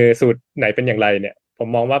สูตรไหนเป็นอย่างไรเนี่ยผม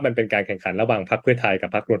มองว่ามันเป็นการแข่งขันระหว่างพรรคเพื่อไทยกับ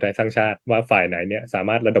พรรครวมไทยสร้างชาติว่าฝ่ายไหนเนี่ยสาม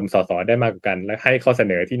ารถระดมสสได้มากกว่ากันและให้ข้อเส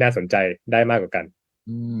นอที่น่าสนใจได้มากกว่ากัน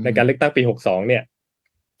ในการเลือกตั้งปี62เนี่ย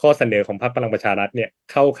ข้อเสนอของพรรคพลังประชารัฐเนี่ย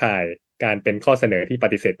เข้าข่ายการเป็นข้อเสนอที่ป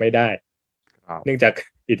ฏิเสธไม่ได้เนื่องจาก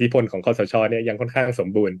อิทธิพลของคสช.เนี่ยยังค่อนข้างสม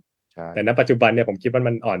บูรณ์แต่ณปัจจุบันเนี่ยผมคิดว่า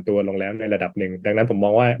มันอ่อนตัวลงแล้วในระดับหนึ่งดังนั้นผมม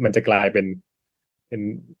องว่ามันจะกลายเป็น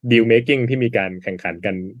deal making ที่มีการแข่งขัน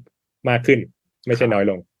กันมากขึ้นไม่ใช่น้อย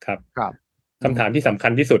ลงครับคำถามที่สำคั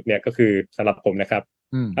ญที่สุดเนี่ยก็คือสำหรับผมนะครับ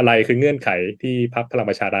อะไรคือเงื่อนไขที่พรรคพลัง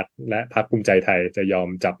ประชารัฐและพรรคภูมิใจไทยจะยอม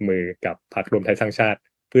จับมือกับพรรครวมไทยสร้างชาติ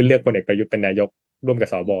เพื่อเลือกพลเอกประยุทธ์เป็นนายกร่วมกับ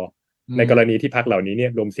สวในกรณีที่พรรคเหล่านี้เนี่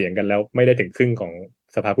ยรวมเสียงกันแล้วไม่ได้ถึงครึ่งของ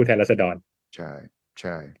สภาผู้แทนราษฎรใ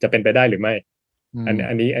ช่จะเป็นไปได้หรือไม่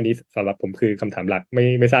อันนี้สำหรับผมคือคำถามหลัก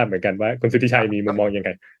ไม่ทราบเหมือนกันว่าคุณสุทธิชัยมีมุมมองยังไง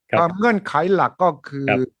ครับเงื่อนไขหลักก็คือ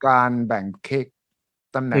การแบ่งเค้ก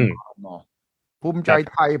ตำแหน่งคม.ภูมิใจ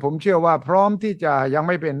ไทยผมเชื่อว่าพร้อมที่จะยังไ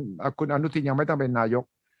ม่เป็นคุณอนุทินยังไม่ต้องเป็นนายก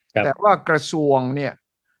แต่ว่ากระทรวงเนี่ย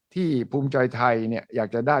ที่ภูมิใจไทยเนี่ยอยาก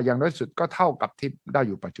จะได้อย่างน้อยสุดก็เท่ากับที่ได้อ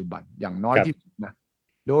ยู่ปัจจุบันอย่างน้อยที่สุดนะ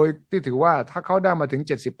โดยที่ถือว่าถ้าเขาได้มาถึง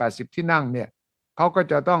70-80ที่นั่งเนี่ยเขาก็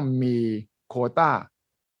จะต้องมีโควต้า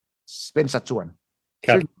เป็นสัดส่วน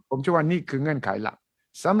ซึ่งผมเชื่อว่านี่คือเงื่อนไขหลัก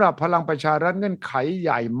สำหรับพลังประชารัฐเงื่อนไขใ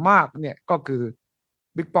หญ่มากเนี่ยก็คือ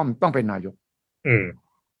บิ๊กป้อมต้องเป็นนายก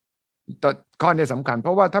แต่ข้อนี้สำคัญเพร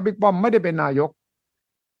าะว่าถ้าบิ๊กป้อมไม่ได้เป็นนายก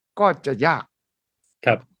ก็จะยากค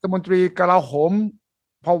รับรัฐมนตรีกลาโหม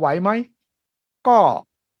พอไหวไหมก็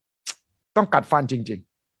ต้องกัดฟันจริง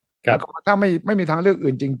ๆครับถ้าไม่มีทางเลือก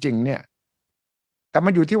อื่นจริงๆเนี่ยแต่มั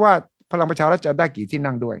นอยู่ที่ว่าพลังประชารัฐจะได้กี่ที่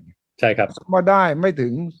นั่งด้วยใช่ครับว่าได้ไม่ถึ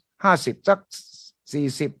ง50สัก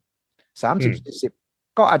40 30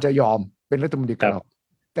 40ก็อาจจะยอมเป็นรัฐมนตรีกลาโหม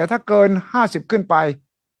แต่ถ้าเกิน50ขึ้นไป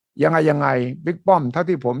ยังไงบิ๊กป้อมเท่า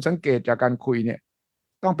ที่ผมสังเกตจากการคุยเนี่ย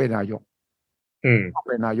ต้องเป็นนายกต้อง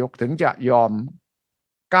เป็นนายกถึงจะยอม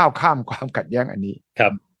ก้าวข้ามความขัดแย้งอันนี้ครั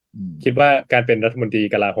บคิดว่าการเป็นรัฐมนตรี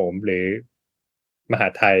กลาโหมหรือมหา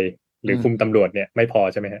ดไทยหรือคุมตำรวจเนี่ยไม่พอ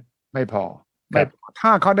ใช่ไหมฮะไม่พอ ไม่ถ้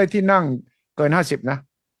าเขาได้ที่นั่งเกิน50นะ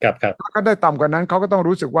ครับ ถ้าเขาได้ต่ำกว่านั้นเขาก็ต้อง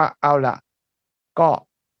รู้สึกว่าเอาละก็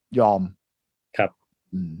ยอม ครับ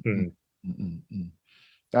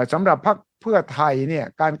แต่สำหรับพรรคเพื่อไทยเนี่ย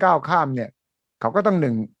การก้าวข้ามเนี่ยเขาก็ต้องห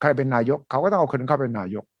นึ่งใครเป็นนายกเขาก็ต้องเอาคนเข้าเป็นนา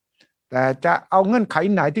ยกแต่จะเอาเงื่อนไข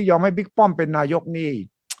ไหนที่ยอมให้บิ๊กป้อมเป็นนายกนี่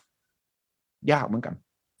ยากเหมือนกัน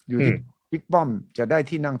อยู่ที่บิ๊กป้อมจะได้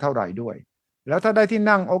ที่นั่งเท่าไหร่ด้วยแล้วถ้าได้ที่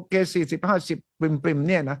นั่งโอเค40-50ปริม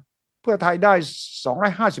เนี่ยนะเพื่อไทยได้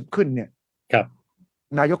250ขึ้นเนี่ยครับ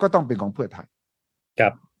นายกก็ต้องเป็นของเพื่อไทยครั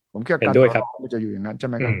บผมคิดว่าการต่อรองมันจะอยู่อย่างนั้นใช่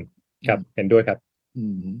ไหมครับครับเห็นด้วยครับ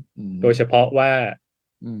โดยเฉพาะว่า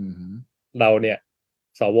เราเนี่ย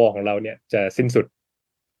สวของเราเนี่ยจะสิ้นสุด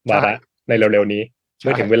วาระในเร็วๆนี้เ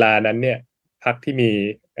มื่อถึงเวลานั้นเนี่ยพรรคที่มี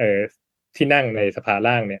ที่นั่งในสภา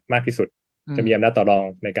ล่างเนี่ยมากที่สุดจะมีอำนาจต่อรอง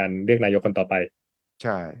ในการเลือกนายกคนต่อไปใ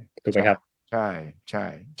ช่ถูกไหมครับใช่ใช่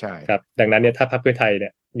ใช่ครับดังนั้นเนี่ยถ้าพรรคเพื่อไทยเนี่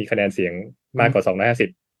ยมีคะแนนเสียงมากกว่า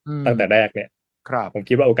250ตั้งแต่แรกเนี่ยผม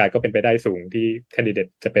คิดว่าโอกาสก็เป็นไปได้สูงที่แคนดิเดต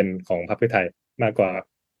จะเป็นของพรรคเพื่อไทยมากกว่า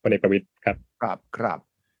พลเอกประวิตรครับครับ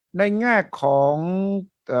ในแง่ของ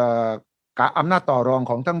การอำนาจต่อรอง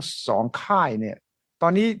ของทั้งสองค่ายเนี่ยตอ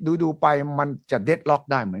นนี้ดูไปมันจะเดดล็อก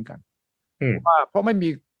ได้เหมือนกันว่าเพราะไม่มี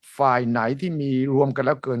ฝ่ายไหนที่มีรวมกันแ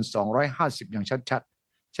ล้วเกิน250อย่างชัด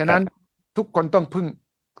ๆฉะนั้นทุกคนต้องพึ่ง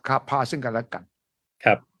พาซึ่งกันและกันค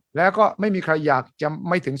รับแล้วก็ไม่มีใครอยากจะ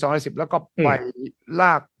ไม่ถึง210แล้วก็ไปล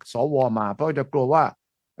ากสวมาเพราะจะกลัวว่า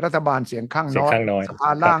รัฐบาลเสียงข้างน้อยสภา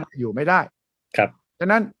ล่างอยู่ไม่ได้ครับฉะ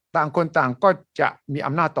นั้นต่างคนต่างก็จะมี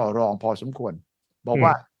อำนาจต่อรองพอสมควรบอก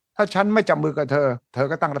ว่าถ้าฉันไม่จับมือกับเธอเธอ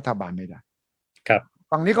ก็ตั้งรัฐบาลไม่ได้ครับ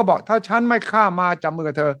ฝั่งนี้ก็บอกถ้าฉันไม่ข้ามาจับมือ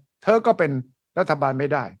กับเธอเธอก็เป็นรัฐบาลไม่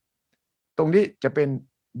ได้ตรงนี้จะเป็น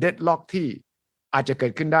เดดล็อกที่อาจจะเกิ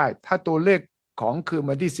ดขึ้นได้ถ้าตัวเลขของคืน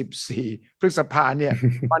วันที่14พฤษภาเนี่ย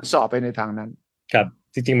มันสอบไปในทางนั้นครับ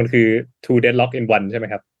จริงๆมันคือ two deadlock in one ใช่ไหม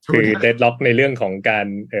ครับคือ deadlock ในเรื่องของการ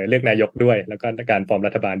เลือกนายกด้วยแล้วก็การฟอร์ม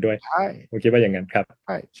รัฐบาลด้วยใช่ผมคิดว่าอย่างนั้นครับ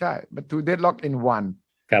ใช่มัน two deadlock in one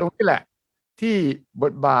ตรงนี้แหละที่บ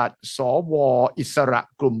ทบาทสวอิสระ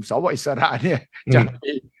กลุ่มสวอิสระเนี่ย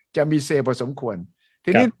จะมีเซพอสมควร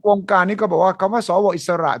ทีนี้วงการนี้ก็บอกว่าคำว่าสวอิส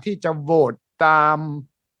ระที่จะโหวตตาม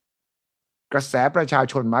กระแสประชา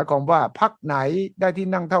ชนหมายความว่าพรรคไหนได้ที่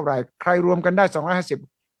นั่งเท่าไหร่ใครรวมกันได้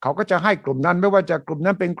250เขาก็จะให้กลุ่มนั้นไม่ว่าจะกลุ่ม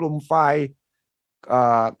นั้นเป็นกลุ่มฝ่าย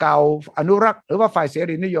เก่าอนุรักษ์หรือว่าฝ่ายเส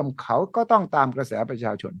รีนิยมเขาก็ต้องตามกระแสประช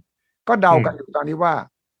าชนก็เดากันอยู่ตอนนี้ว่า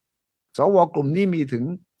สวกลุ่มนี้มีถึง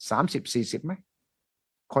30-40ไหม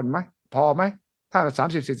คนไหมพอไหมถ้า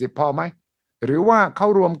30-40พอไหมหรือว่าเขา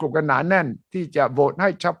รวมกลุ่มกันหนาแน่นที่จะโหวตให้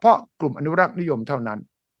เฉพาะกลุ่มอนุรักษ์นิยมเท่านั้น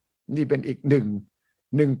นี่เป็นอีกหนึ่ง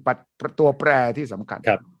ตัวแปรที่สำคัญ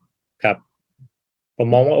ครับผม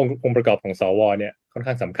มองว่าองค์ประกอบของสวเนี่ยค่อน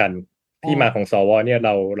ข้างสำคัญที่มาของสวเนี่ยเ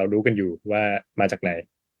รารู้กันอยู่ว่ามาจากไหน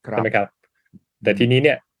ใช่ไหมครับแต่ทีนี้เ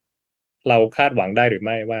นี่ยเราคาดหวังได้หรือไ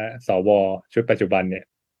ม่ว่าสวชุดปัจจุบันเนี่ย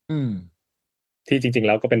ที่จริงๆแ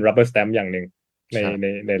ล้วก็เป็น rubber stamp อย่างหนึ่ง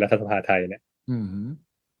ในรัฐสภาไทยเนี่ย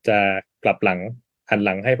จะกลับหันห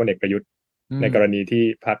ลังให้พลเอกประยุทธ์ในกรณีที่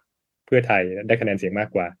พรรคเพื่อไทยได้คะแนนเสียงมาก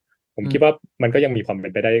กว่าผมคิดว่ามันก็ยังมีความเป็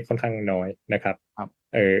นไปได้ค่อนข้างน้อยนะครับ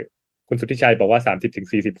คุณสุทธิชัยบอกว่า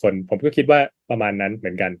30-40คนผมก็คิดว่าประมาณนั้นเห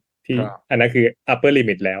มือนกันที่อันนั้นคือ upper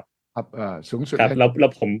limit แล้วสูงสุดครับแล้ว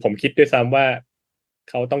ผมคิดด้วยซ้ำว่า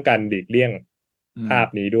เขาต้องการหลีกเลี่ยงภาพ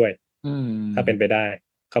นี้ด้วยถ้าเป็นไปได้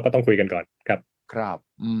เขาก็ต้องคุยกันก่อนครับ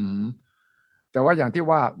แต่ว่าอย่างที่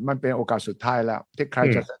ว่ามันเป็นโอกาสสุดท้ายแล้วที่ใคร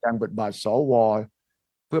จะแสดงบทบาทสว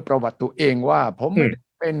เพื่อประวัติตัวเองว่าผมไม่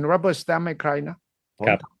เป็น rubber stamp ให้ใครนะผม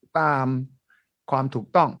ตามความถูก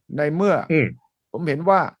ต้องในเมื่อผมเห็น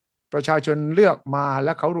ว่าประชาชนเลือกมาแ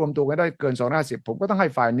ล้วเขารวมตัวกันได้เกิน250ผมก็ต้องให้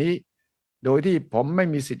ฝ่ายนี้โดยที่ผมไม่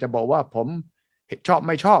มีสิทธิ์จะบอกว่าผมชอบไ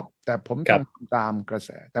ม่ชอบแต่ผมต้องตามกระแส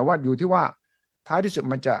แต่ว่าอยู่ที่ว่าท้ายที่สุด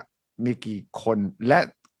มันจะมีกี่คนและ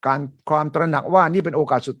ความตระหนักว่านี่เป็นโอ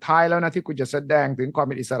กาสสุดท้ายแล้วนะที่คุณจะแสดงถึงความเ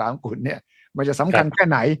ป็นอิสระของคุณเนี่ยมันจะสำคัญแค่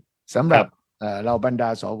ไหนสำหรับเราบรรดา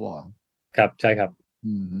สวครับใช่ครับ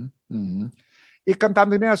อีกคำถาม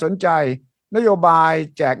ที่น่าสนใจนโยบาย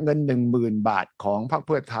แจกเงิน 10,000 บาทของพรรคเ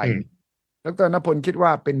พื่อไทยดร.ณพลคิดว่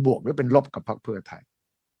าเป็นบวกหรือเป็นลบกับพรรคเพื่อไทย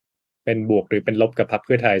เป็นบวกหรือเป็นลบกับพรรคเ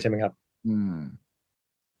พื่อไทยใช่ไหมครับ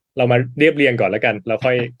เรามาเรียบเรียงก่อนแล้วกันเรา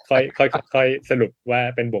ค่อยสรุปว่า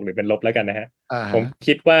เป็นบวกหรือเป็นลบแล้วกันนะฮะผม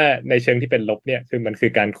คิดว่าในเชิงที่เป็นลบเนี่ยคือมันคื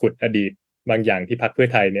อการขุดอดีตบางอย่างที่พรรคเพื่อ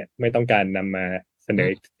ไทยเนี่ยไม่ต้องการนำมาเสนอ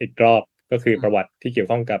อีกรอบก็คือประวัติที่เกี่ยว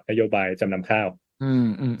ข้องกับนโยบายจำนำข้าว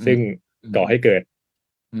ซึ่งก่อให้เกิด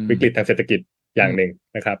วิกฤตทางเศรษฐกิจอย่างหนึ่ง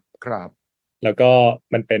นะครับแล้วก็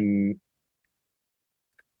มันเป็น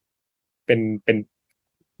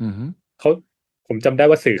เขา ผมจำได้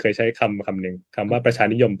ว่าสื่อเคยใช้คำหนึ่งคำว่าประชา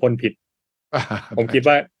นิยมพ่นพิษ ผมคิด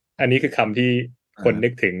ว่าอันนี้คือคำที่คนนึ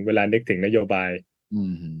กถึงเวลานึกถึงนโยบาย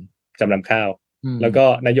จำนำข้าวแล้วก็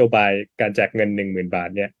นโยบายการแจกเงิน10,000 บาท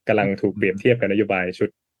เนี่ยกำลังถูกเปรียบเทียบกับนโยบายชุด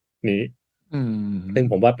นี้ซึ่ง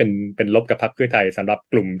ผมว่าเป็นลบกับพรรคเพื่อไทยสำหรับ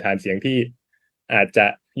กลุ่มฐานเสียงที่อาจจะ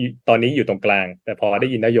ตอนนี้อยู่ตรงกลางแต่พอได้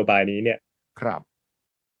ยินนโยบายนี้เนี่ยครับ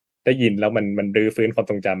ได้ยินแล้วมันรื้อฟื้นความ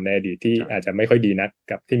ทรงจำในอดีตที่อาจจะไม่ค่อยดีนัก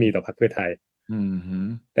กับที่มีต่อพรรคเพื่อไทย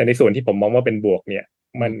แต่ในส่วนที่ผมมองว่าเป็นบวกเนี่ย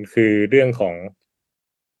มันคือเรื่องของ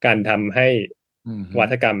การทำให้วั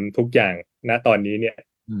ฒกรรมทุกอย่างณตอนนี้เนี่ย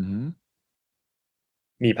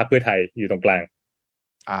มีพรรคเพื่อไทยอยู่ตรงกลาง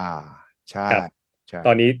ใช่ต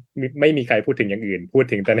อนนี้ไม่มีใครพูดถึงอย่างอื่นพูด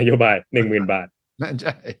ถึงแต่นโยบาย10,000 บาทนั่นใ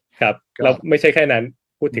ช่ครับแล้วไม่ใช่แค่นั้น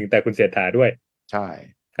พูดถึงแต่คุณเศรษฐาด้วยใช่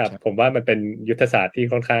ครับผมว่ามันเป็นยุทธศาสตร์ที่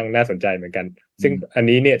ค่อนข้างน่าสนใจเหมือนกันซึ่งอัน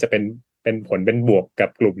นี้เนี่ยจะเป็นผลเป็นบวกกับ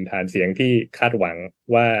กลุ่มฐานเสียงที่คาดหวัง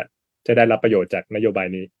ว่าจะได้รับประโยชน์จากนโยบาย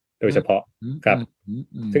นี้โดยเฉพาะครับ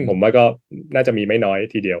ซึ่งผมว่าก็น่าจะมีไม่น้อย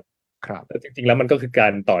ทีเดียวครับจริงๆแล้วมันก็คือกา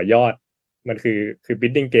รต่อยอดมันคือ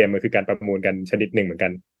bidding game มันคือการประมูลกันชนิดหนึ่งเหมือนกั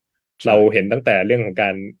นเราเห็นตั้งแต่เรื่องของกา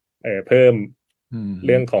รเพิ่มเ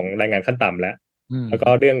รื่องของแรงงานขั้นต่ำแล้วก็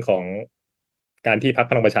เรื่องของการที่พรรค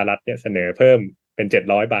พลังประชารัฐเนี่ยเสนอเพิ่มเป็น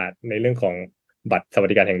700 บาทในเรื่องของบัตรสวัส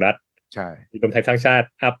ดิการแห่งรัฐใช่รวมไทยสร้างชาติ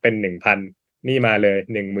อัพเป็น 1,000 นี่มาเลย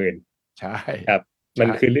 10,000ใช่ครับมัน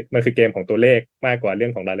คือเกมของตัวเลขมากกว่าเรื่อ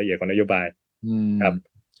งของรายละเอียดของนโยบายครับ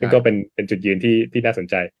ซึ่งก็เป็นจุดยืนที่น่าสน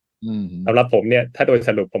ใจสำหรับผมเนี่ยถ้าโดยส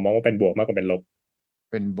รุปผมมองว่าเป็นบวกมากกว่าเป็นลบ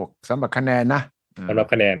เป็นบวกสำหรับคะแนนนะสำหรับ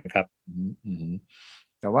คะแนนครับ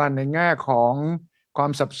แต่ว่าในแง่ของควา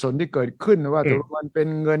มสับสนที่เกิดขึ้นว่าตัวมันเป็น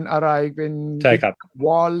เงินอะไรเป็นใช่ครับ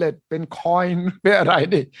wallet เป็นคอยน์เป็นอะไร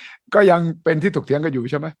นี่ก็ยังเป็นที่ถกเถียงกันอยู่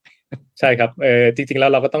ใช่ไหมใช่ครับจริงๆแล้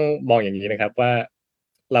วเราก็ต้องมองอย่างนี้นะครับว่า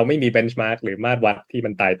เราไม่มีเบนช์มาร์กหรือมาตรวัดที่มั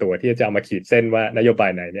นตายตัวที่จะเอามาขีดเส้นว่านโยบา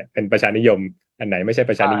ยไหนเนี่ยเป็นประชานิยมอันไหนไม่ใช่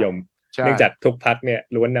ประชานิยมเนื่องจากทุกพรรคเนี่ย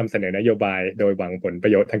ล้วนนำเสนอนโยบายโดยหวังผลปร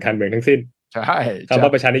ะโยชน์ทางการเมืองทั้งสิ้นใช่คำว่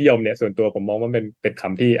าประชานิยมเนี่ยส่วนตัวผมมองว่าเป็นค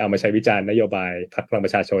ำที่เอามาใช้วิจารณ์นโยบายพรรคพลังปร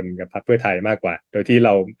ะชาชนกับพรรคเพื่อไทยมากกว่าโดยที่เร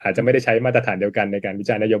าอาจจะไม่ได้ใช้มาตรฐานเดียวกันในการวิ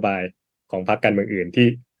จารณ์นโยบายของพรรคการเมืองอื่นที่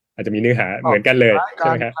อาจจะมีเนื้อหาเหมือนกันเลยใช่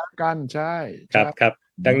ไหมครับกันใช่ครับ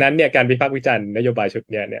ดังนั้นเนี่ยการวิพากษ์วิจารณ์นโยบายชุด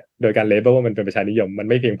เนี่ยโดยการเลเบลว่ามันเป็นประชานิยมมัน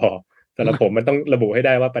ไม่เพียงพอสำหรับผมมันต้องระบุให้ไ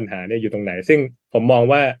ด้ว่าปัญหาเนี่ยอยู่ตรงไหนซึ่งผมมอง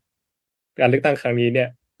ว่าการเลือกตั้งครั้งนี้เนี่ย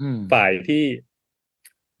ฝ่ายที่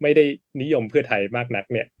ไม่ได้นิยมเพื่อไทยมากนัก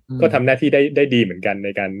เนี่ยก็ทำหน้าที่ได้ดีเหมือนกันใน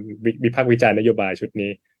การวิพากษ์วิจารณ์นโยบายชุด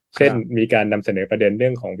นี้เช่นมีการนำเสนอประเด็นเรื่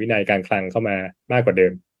องของวินัยการคลังเข้ามามากกว่าเดิ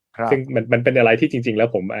มซึ่งมันเป็นอะไรที่จริงๆแล้ว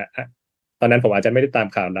ผมตอนนั้นผมอาจจะไม่ได้ตาม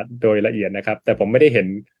ข่าวโดยละเอียดนะครับแต่ผมไม่ได้เห็น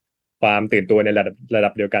ความตื่นตัวในระดั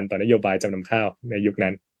บเดียวกันต่อนโยบายจำนำข้าวในยุค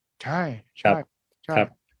นั้นใช่ครับ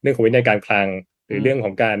เรื่องของวินัยการคลังหรือเรื่องข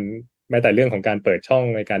องการแม้แต่เรื่องของการเปิดช่อง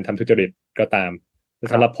ในการทำทุจริตก็ตาม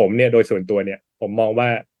สำหรับผมเนี่ยโดยส่วนตัวเนี่ยผมมองว่า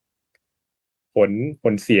ผ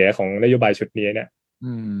ลเสียของนโยบายชุดนี้เนี่ย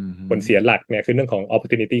ผลเสียหลักเนี่ยคือเรื่องของ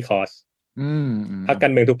opportunity cost พรรคกา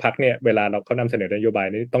รเมืองทุกพรรคเนี่ยเวลาเขานำเสนอนโยบาย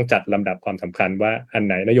นี้ต้องจัดลำดับความสำคัญว่าอันไ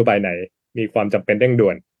หนนโยบายไหนมีความจำเป็นเร่งด่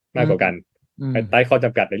วนมากกว่ากันภายใต้ข้อจ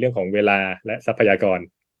ำกัดในเรื่องของเวลาและทรัพยากร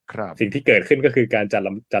สิ่งที่เกิดขึ้นก็คือการ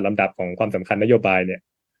จัดลำดับของความสำคัญนโยบายเนี่ย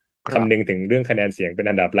คำนึงถึงเรื่องคะแนนเสียงเป็น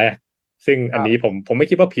อันดับแรกซึ่งอันนี้ผมไม่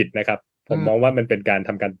คิดว่าผิดนะครับผมมองว่ามันเป็นการท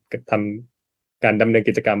ำการดำเนิน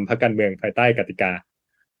กิจกรรมพรรคการเมืองภายใต้กติกา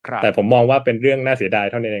แต่ผมมองว่าเป็นเรื่องน่าเสียดาย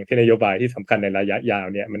เท่านั้นเองที่นโยบายที่สำคัญในระยะยาว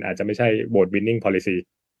เนี่ยมันอาจจะไม่ใช่ vote winning policy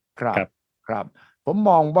ครับผม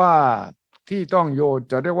มองว่าที่ต้องโยน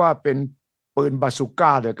จะเรียกว่าเป็นปืนบาซูก้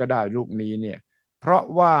าเลยก็ได้ลูกนี้เนี่ยเพราะ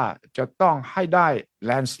ว่าจะต้องให้ได้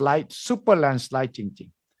landslide super landslide จริง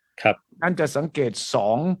ๆครับนั่นจะสังเกต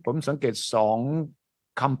ผมสังเกต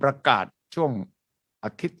2คำประกาศช่วง2 อ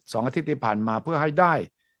าทิตย์ที่ผ่านมาเพื่อให้ได้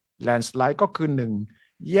landslide ก็คือ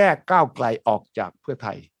1แยกก้าวไกลออกจากเพื่อไท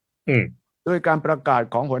ยโดยการประกาศ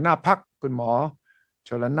ของหัวหน้าพรรคคุณหมอช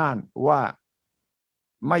ลน่านว่า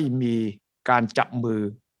ไม่มีการจับมือ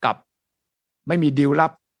กับไม่มีดีลลั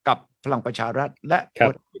บกับพลังประชารัฐและพ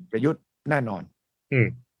ลเอกประยุทธ์แน่นอน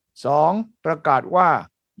2ประกาศว่า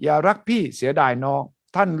อย่ารักพี่เสียดายน้อง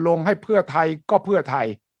ท่านลงให้เพื่อไทยก็เพื่อไทย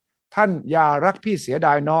ท่านอย่ารักพี่เสียด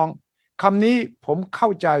ายน้องคำนี้ผมเข้า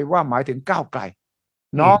ใจว่าหมายถึงก้าวไกล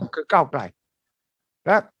น้องคือก้าวไกลแ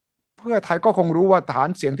ละเพื่อไทยก็คงรู้ว่าฐาน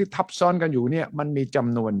เสียงที่ทับซ้อนกันอยู่เนี่ยมันมีจ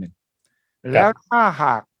ำนวนหนึ่งแล้วถ้าห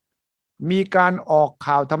ากมีการออก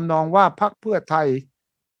ข่าวทำนองว่าพรรคเพื่อไทย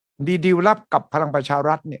ดีลลับกับพลังประชา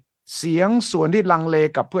รัฐเนี่ยเสียงส่วนที่ลังเล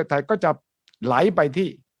กับเพื่อไทยก็จะไหลไปที่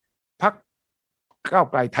พรรคก้าว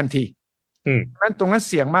ไกลทันทีนั้นตรงนั้น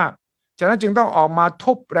เสี่ยงมาก ฉะนั้นจึงต้องออกมา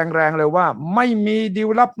ทุบแรงๆเลยว่าไม่มีดีล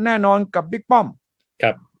ลับแน่นอนกับบิ๊กป้อมค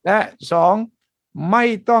รับและสองไม่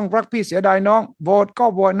ต้องรักพี่เสียดายน้องโหวตก็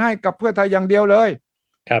โหวตให้กับเพื่อไทยอย่างเดียวเลย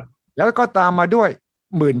ครับแล้วก็ตามมาด้วย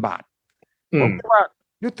10,000 บาทผมคิดว่า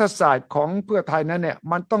ยุทธศาสตร์ของเพื่อไทยนั้นเนี่ย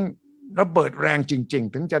มันต้องระเบิดแรงจริง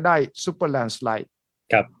ๆถึงจะได้ซุปเปอร์แลนด์สไลด์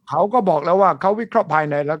เขาก็บอกแล้วว่าเขาวิเคราะห์ภาย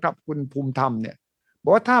ในแล้วครับคุณภูมิธรรมเนี่ยบอ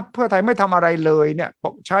กว่าถ้าเพื่อไทยไม่ทำอะไรเลยเนี่ย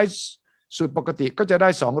ใช้สูตรปกติก็จะได้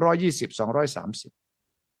220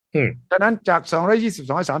 230ฉะนั้นจาก220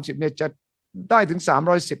 230เนี่ยจะได้ถึง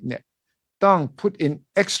310เนี่ยต้อง put in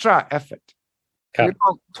extra effort คือต้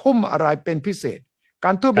องทุ่มอะไรเป็นพิเศษก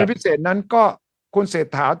ารทุ่มเป็นพิเศษนั้นก็คุณเศรษ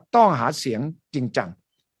ฐาต้องหาเสียงจริงจัง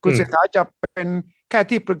คุณเศรษฐาจะเป็นแค่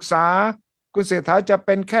ที่ปรึกษาคุณเศรษฐาจะเ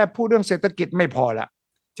ป็นแค่ผู้เรื่องเศรษฐกิจไม่พอละ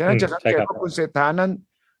ฉะนั้นจะสังเกตว่าคุณเศรษฐานั้น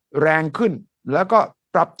แรงขึ้นแล้วก็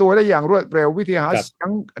ปรับตัวได้อย่างรวดเร็ววิธีหาเสียง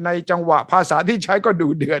ในจังหวะภาษาที่ใช้ก็ดู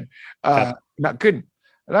เดือดหนักขึ้น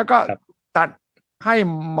แล้วก็ตัดให้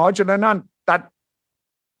หมอชลน่านตัด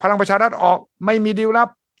พลังประชารัฐออกไม่มีดีลลับ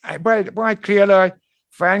เพื่อให้เคลียร์เลย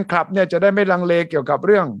แฟนคลับเนี่ยจะได้ไม่ลังเลเกี่ยวกับเ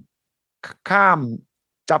รื่องข้าม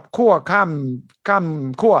จับขั้วข้าม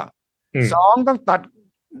ขั้วสองต้องตัด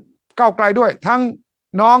ก้าวไกลด้วยทั้ง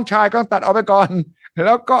น้องชายก็ต้องตัดเอาไปก่อนแ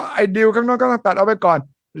ล้วก็ไอ้ดีลข้างโน้นก็ต้องตัดเอาไปก่อน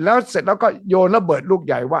แล้วเสร็จแล้วก็โยนระเบิดลูก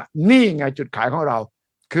ใหญ่ว่านี่ไงจุดขายของเรา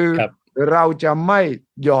คือเราจะไม่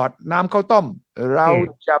หยอดน้ำข้าวต้มเรา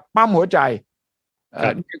จะปั๊มหัวใจ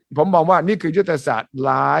ผมมองว่านี่คือยุทธศาสตร์ห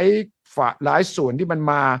ลายส่วนที่มัน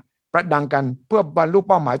มาประดังกันเพื่อบรรลุ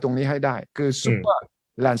เป้าหมายตรงนี้ให้ได้คือซุปเปอร์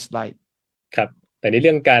แลนด์สไลด์ครับแต่ในเ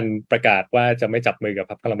รื่องการประกาศว่าจะไม่จับมือกับ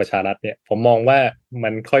พรรคพลังประชารัฐเนี่ยผมมองว่ามั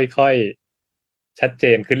นค่อยๆชัดเจ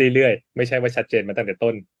นขึ้นเรื่อยๆไม่ใช่ว่าชัดเจนมาตั้งแต่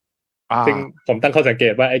ต้นซึ่งผมตั้งข้อสังเก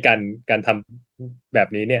ตว่าไอ้การทำแบบ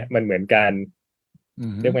นี้เนี่ยมันเหมือนการ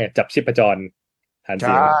เรียกว่าจับชีพจรฐานเ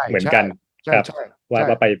สียงเหมือนกันครับว่า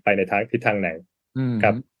ไปในทางทิศทางไหนค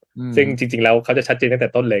รับซึ่งจริงๆแล้วเขาจะชัดเจนตั้งแต่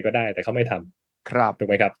ต้นเลยก็ได้แต่เขาไม่ทำครับถูก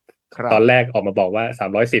ไหมครับตอนแรกออกมาบอกว่า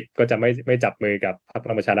310ก็จะไม่จับมือกับพรรคพ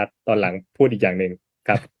ลังประชารัฐตอนหลังพูดอีกอย่างหนึ่งค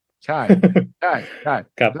รับใช่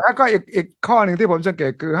ครับแล้วก็อีกข้อหนึ่งที่ผมสังเก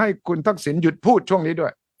ตคือให้คุณทักษิณหยุดพูดช่วงนี้ด้ว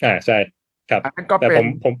ยใช่ครับแ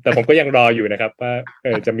ต่ผมก็ยังรออยู่นะครับว่า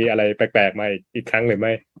จะมีอะไรแปลกๆมาอีกครั้งหรือไ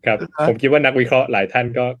ม่ครับผมคิดว่านักวิเคราะห์หลายท่าน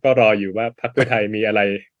ก็รออยู่ว่าพรรคเพื่อไทยมีอะไร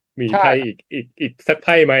มีไพ่อีกสักไ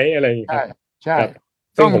พ่ไหมอะไรอย่างนี้ครับใช่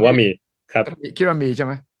ซึ่งผมว่ามีครับคิดว่ามีใช่ไ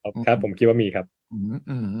หมครับผมคิดว่ามีครับ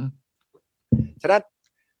ฉะนั้น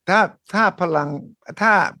ถ้า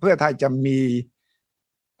เพื่อไทยจะมี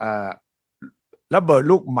ระเบิด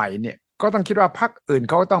ลูกใหม่เนี่ยก็ต้องคิดว่าพรรคอื่นเ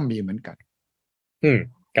ขาก็ต้องมีเหมือนกัน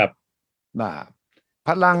ครับพ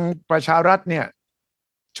ลังประชารัฐเนี่ย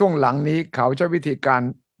ช่วงหลังนี้เขาใช้วิธีการ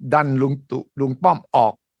ดันลุงป้อมออ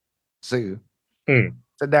กสื่อ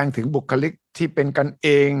แสดงถึงบุคลิกที่เป็นกันเอ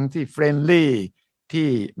งที่เฟรนลี่ที่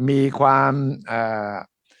มีความ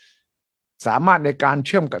สามารถในการเ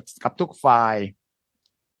ชื่อมกับทุกฝ่าย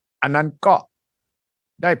อันนั้นก็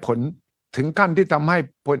ได้ผลถึงขั้นที่ทำให้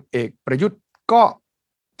พลเอกประยุทธ์ก็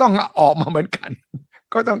ต้องออกมาเหมือนกัน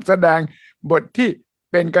ก็ต้องแสดงบทที่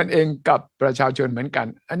เป็นกันเองกับประชาชนเหมือนกัน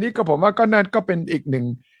อันนี้ก็ผมว่าก็นั่นก็เป็นอีกหนึ่ง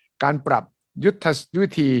การปรับยุทธวิ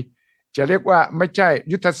ธีจะเรียกว่าไม่ใช่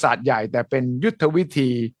ยุทธศาสตร์ใหญ่แต่เป็นยุทธวิธี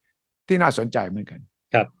ที่น่าสนใจเหมือนกัน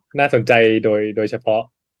ครับน่าสนใจโดยเฉพาะ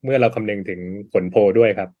เมื่อเราคำนึงถึงผลโพลด้วย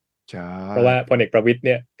ครับเพราะว่าพลเอกประวิตรเ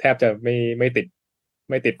นี่ยแทบจะไม่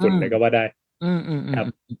ติดฝุ่นเลยก็ว่าได้ครับ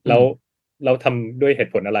เราทำด้วยเห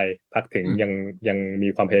ตุผลอะไรพรรคถึงยังมี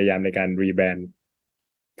ความพยายามในการรีแบรนด์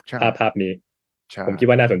ภาพนี้ผมคิด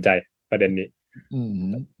ว่าน่าสนใจประเด็นนี้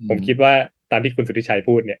ผมคิดว่าตามที่คุณสุทธิชัย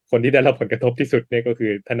พูดเนี่ยคนที่ได้รับผลกระทบที่สุดเนี่ยก็คื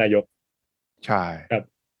อท่านนายกใช่ครับ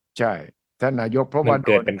ใช่ท่านนายกเพราะว่าเ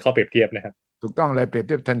กิดเป็นข้อเปรียบเทียบนะครับถูกต้องเลยเปรียบเ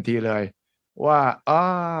ทียบทันทีเลยว่า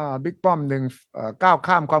บิ๊กป้อมก้าว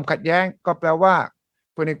ข้ามความขัดแย้งก็แปลว่า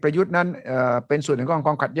พลเอกประยุทธ์นั้นเป็นส่วนหนึ่งของค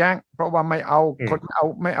วามขัดแย้งเพราะว่าไม่เอา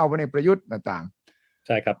พลเอกประยุทธ์ต่างๆใ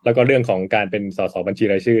ช่ครับแล้วก็เรื่องของการเป็นสสบัญชี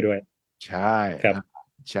รายชื่อด้วยใช่ครับ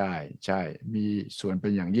ใช่มีส่วนเป็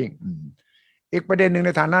นอย่างยิ่งอีกประเด็นหนึ่งใน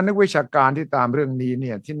ฐานะนักวิชาการที่ตามเรื่องนี้เ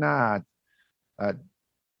นี่ยที่น่า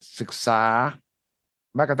ศึกษา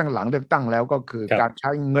แม้กระทั่งหลังเลือกตั้งแล้วก็คือการใ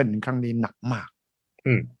ช้เงินครั้งนี้หนักมาก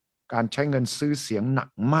การใช้เงินซื้อเสียงหนัก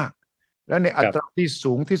มากและในอัตราที่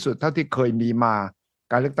สูงที่สุดเท่าที่เคยมีมา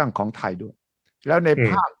การเลือกตั้งของไทยด้วยแล้วใน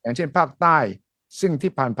ภาคอย่างเช่นภาคใต้ซึ่ง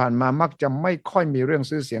ที่ผ่านมามักจะไม่ค่อยมีเรื่อง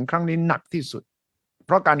ซื้อเสียงครั้งนี้หนักที่สุดเพ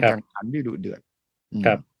ราะการแข่งขันที่ดุเดือดค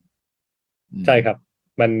รับใช่ครับ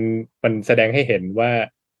มันแสดงให้เห็นว่า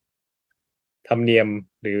ธรรมเนียม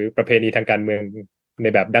หรือประเพณีทางการเมืองใน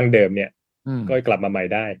แบบดั้งเดิมเนี่ยก็กลับมาใหม่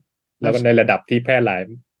ได้แล้วก็ในระดับที่แพร่หลาย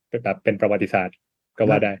แบบเป็นประวัติศาสตร์ก็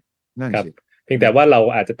ว่าได้ นั่น ครับ สิ เพียงแต่ว่าเรา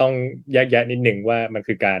อาจจะต้องแยกแยะนิดนึงว่ามัน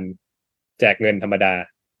คือการแจกเงินธรรมดา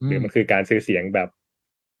หรือมันคือการซื้อเสียงแบบ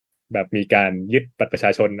มีการยึดบัตรประช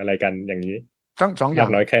าชนอะไรกันอย่างนี้ ทั้งสองอย่าม า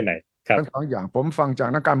ง กน้อยแค่ไหนครับ ทั้งสองอย่างผมฟังจาก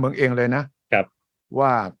นักการเมืองเองเลยนะครับ ว่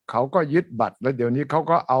าเขาก็ยึดบัตรแล้วเดี๋ยวนี้เขา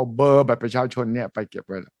ก็เอาเบอร์บัตรประชาชนเนี่ยไปเก็บ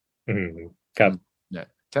ไว้แล้ว ครับ เนี่ย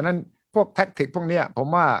ฉะนั้นพวกแท็กติกพวกเนี้ยผม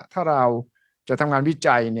ว่าถ้าเราจะทำงานวิ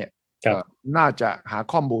จัยเนี่ย ครับ น่าจะหา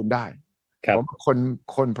ข้อมูลได้ ครับ ผม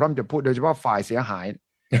คนพร้อมจะพูดโดยเฉพาะฝ่ายเสียหาย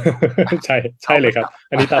ใช่เลยครับ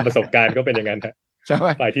อันนี้ตามประสบการณ์ก็เป็นอย่างนั้นครับ ใช่ไหม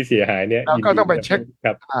ฝ่ายที่เสียหายเนี่ย เราก็ต้องไปเช็ค ค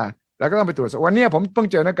รับ แล้วก็ต้องไปตรวจสอบวันนี้ผมเพิ่ง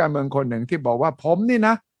เจอนักการเมืองคนหนึ่งที่บอกว่าผมนี่น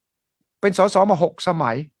ะเป็นสสมา6 ส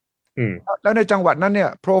มัย แล้วในจังหวัดนั้นเนี่ย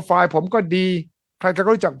โปรไฟล์ผมก็ดีใครๆก็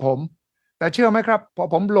รู้จักผม แต่เชื่อไหมครับพอ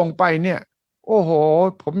ผมลงไปเนี่ยโอ้โห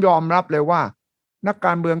ผมยอมรับเลยว่านักก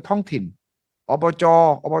ารเมืองท้องถิ่นอบจ.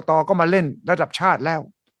อบต.ก็มาเล่นระดับชาติแล้ว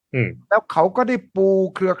แล้วเขาก็ได้ปู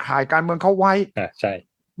เครือข่ายการเมืองเขาไว้ใช่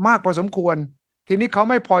มากพอสมควรทีนี้เขา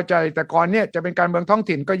ไม่พอใจแต่ก่อนเนี่ยจะเป็นการเมืองท้อง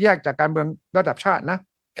ถิ่นก็แยกจากการเมืองระดับชาตินะ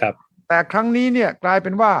ครับแต่ครั้งนี้เนี่ยกลายเ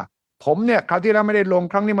ป็นว่าผมเนี่ยคราวที่แล้วไม่ได้ลง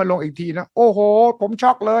ครั้งนี้มาลงอีกทีนะโอ้โหผมช็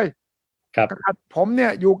อกเลยครับผมเนี่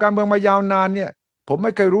ยอยู่การเมืองมายาวนานเนี่ยผมไ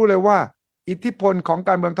ม่เคยรู้เลยว่าอิทธิพลของก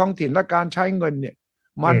ารเมืองท้องถิ่นและการใช้เงินเนี่ย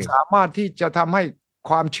มันสามารถที่จะทำให้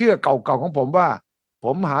ความเชื่อเก่าๆของผมว่าผ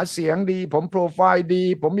มหาเสียงดีผมโปรไฟล์ดี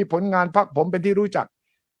ผมมีผลงานพรรคผมเป็นที่รู้จัก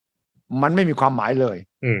มันไม่มีความหมายเลย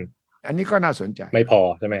อันนี้ก็น่าสนใจไม่พอ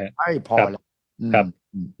ใช่ไหมฮะไม่พอแล้วครับ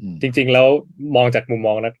จริงๆแล้วมองจากมุมม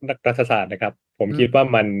องนักรัฐศาสตร์นะครับผมคิดว่า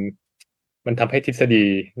มันทำให้ทฤษฎี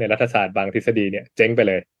ในรัฐศาสตร์บางทฤษฎีเนี่ยเจ๊งไป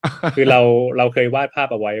เลย คือเราเคยวาดภาพ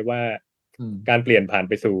เอาไว้ว่าการเปลี่ยนผ่าน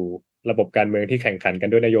ไปสู่ระบบการเมืองที่แข่งขันกัน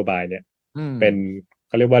ด้วยนโยบายเนี่ยเป็นเ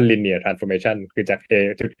ขาเรียกว่า linear transformation คือจาก A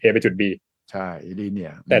จุด A ไปจุด B ใช่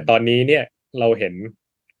linear แต่ตอนนี้เนี่ยเราเห็น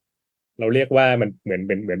เราเรียกว่ามันเหมือน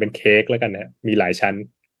เป็นเค้กแล้วกันนะมีหลายชั้น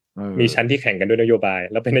มีชั้นที่แข่งกันด้วยนโยบาย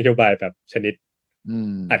แล้วเป็นนโยบายแบบชนิด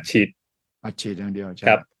อัดฉีดอย่างเดียวค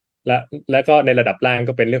รับแล้วก็ในระดับล่าง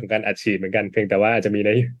ก็เป็นเรื่องของการอัดฉีดเหมือนกันเพียงแต่ว่าอาจจะมีร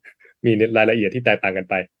ายละเอียดที่แตกต่างกัน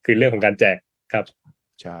ไปคือเรื่องของการแจกครับ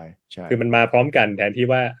ใช่คือมันมาพร้อมกันแทนที่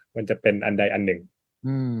ว่ามันจะเป็นอันใดอันหนึ่ง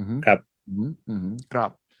ครับครั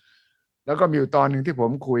บแล้วก็มีอยู่ตอนหนึ่งที่ผ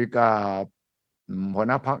มคุยกับหัวห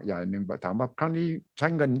น้าพรรคใหญ่หนึ่งถามว่าครั้งนี้ใช้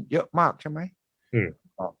เงินเยอะมากใช่ไหม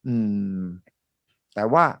แต่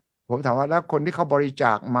ว่าผมถามว่าแล้วคนที่เขาบริจ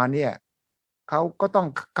าคมาเนี่ยเขาก็ต้อง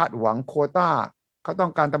คาดหวังโควต้าเขาต้อ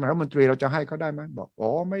งการตำแหน่งรัฐมนตรีเราจะให้เขาได้ไหมบอกอ๋อ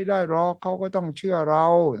ไม่ได้หรอกเขาก็ต้องเชื่อเรา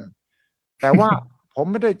แต่ว่าผม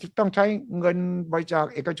ไม่ได้ต้องใช้เงินบริจาค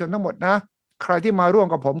เอกชนทั้งหมดนะใครที่มาร่วม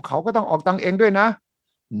กับผมเขาก็ต้องออกตังค์เองด้วยนะ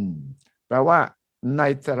แปลว่าใน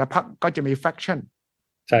แต่ละพรรคก็จะมีแฟคชั่น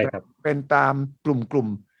ใช่ครับเป็นตามกลุ่ม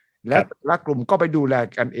และละกลุ่มก็ไปดูแล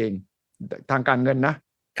กันเองทางการเงินนะ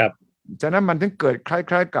ครับฉะนั้นมันถึงเกิดค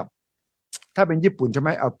ล้ายๆกับถ้าเป็นญี่ปุ่นใช่ไหม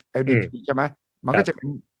เอา LDP ใช่ไหมมันก็จะเป็น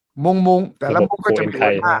มุงแต่ละมุงก็จะมีหั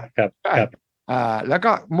วหน้าครับแล้ว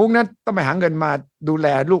ก็มุงนั้นต้องไปหาเงินมาดูแล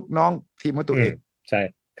ลูกน้องทีมของตัวเองใช่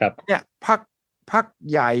ครับเนี่ยพรรค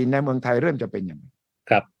ใหญ่ในเมืองไทยเริ่มจะเป็นอย่างไร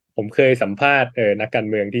ครับผมเคยสัมภาษณ์นักการ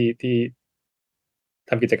เมืองที่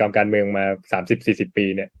ทำกิจกรรมการเมืองมา30-40 ปี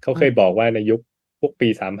เนี่ยเขาเคยบอกว่าในยุคพวกปี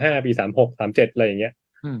35ปี36 37อะไรอย่างเงี้ย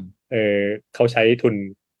เขาใช้ทุน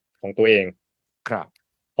ของตัวเองครับ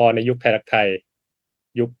พอในยุคไทยรักไทย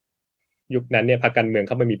ยุคนั้นเนี่ยพรรคการเมืองเ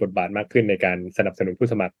ข้ามามีบทบาทมากขึ้นในการสนับสนุนผู้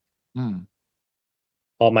สมัคร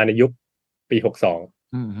พอมาในยุคปี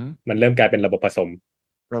62มันเริ่มกลายเป็นระบบผสม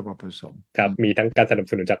ครับมีทั้งการสนับ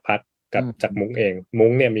สนุนจากพรรคกับจากมุ้งเองมุ้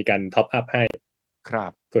งเนี่ยมีการท็อปอัพให้ครั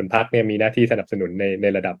บส่วนพรรคเนี่ยมีหน้าที่สนับสนุนใน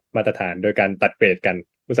ระดับมาตรฐานโดยการตัดเกรดกัน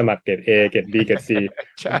ผู้สมัครเกรด A เกรด B เกรด C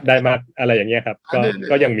ได้มากอะไรอย่างเงี้ยครับ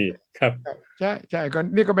ก็ยังมีครับใช่ก็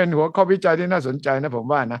นี่ก็เป็นหัวข้อวิจัยที่น่าสนใจนะผม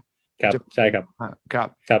ว่านะครับใช่ครับค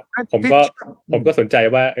รับผมก็สนใจ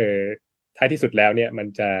ว่าท้ายที่สุดแล้วเนี่ยมั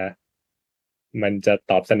นจะ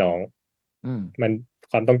ตอบสนองมัน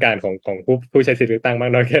ความต้องการของผู้ใช้สิทธิเลือกตั้งมา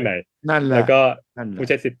กน้อยแค่ไหนแล้วก็ผู้ใ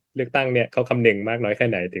ช้สิทธิเลือกตั้งเนี่ยเขาคำนึงมากน้อยแค่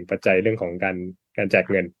ไหนถึงปัจจัยเรื่องของการแจก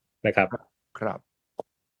เงินนะครับครับ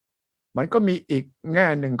มันก็มีอีกแง่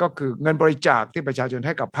หนึ่งก็คือเงินบริจาคที่ประชาชนใ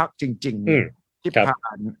ห้กับพรรคจริงๆที่ผ่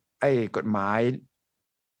านกฎหม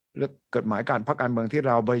ายการพรรคการเมืองที่เ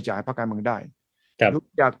ราบริจาคพรรคการเมืองได้รู้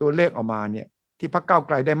จากตัวเลขออกมาเนี่ยที่พรรคก้าวไ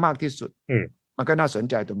กลได้มากที่สุดมันก็น่าสน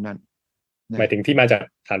ใจตรงนั้นหมายถึงที่มาจาก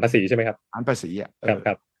ฐานภาษีใช่ไหมครับฐานภาษีค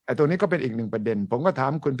รับไอ้ตัวนี้ก็เป็นอีกหนึ่งประเด็นผมก็ถา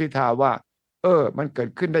มคุณพิธาว่ามันเกิด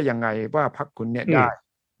ขึ้นได้ยังไงว่าพรรคคุณเนี่ยได้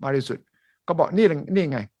มากที่สุดก็บอกนี่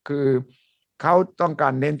ไงคือเขาต้องกา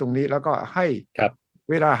รเน้นตรงนี้แล้วก็ให้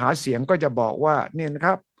เวลาหาเสียงก็จะบอกว่าเนี่ยนะค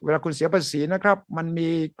รับ เวลาคุณเสียภาษีนะครับมันมี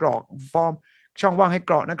กรอกฟอร์มช่องว่างให้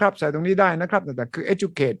กรอกนะครับใส่ตรงนี้ได้นะครับแต่คือ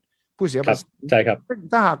educate ผู้เสียภาษีใช่ครับ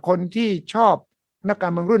ถ้าหากคนที่ชอบนักกา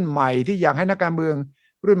รเมืองรุ่นใหม่ที่อยากให้นักการเมือง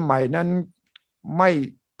รุ่นใหม่นั้นไม่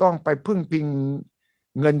ต้องไปพึ่งพิง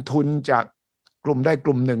เงินทุนจากกลุ่มใดก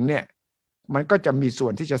ลุ่มหนึ่งเนี่ยมันก็จะมีส่ว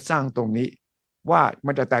นที่จะสร้างตรงนี้ว่า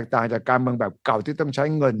มันจะแตกต่างจากการเมืองแบบเก่าที่ต้องใช้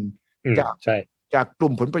เงินจากก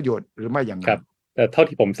ลุ่มผลประโยชน์หรือไม่อย่างนั้นแต่เท่า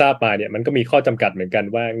ที่ผมทราบมาเนี่ยมันก็มีข้อจำกัดเหมือนกัน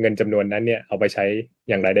ว่าเงินจำนวนนั้นเนี่ยเอาไปใช้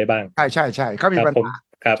อย่างไรได้บ้างใช่เขามีปัญหา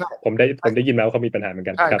ครับผมได้ยินมาว่าเขามีปัญหาเหมือน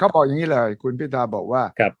กันเขาบอกอย่างนี้เลยคุณพิธาบอกว่า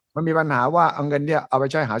มันมีปัญหาว่าเอาเงินเนี่ยเอาไป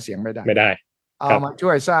ใช้หาเสียงไม่ได้เอามาช่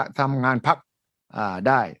วยสร้างทำงานพรรค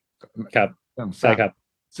ได้ครับใช่ครับ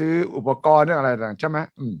ซื้ออุปกรณ์เรื่องอะไรต่างใช่ไหม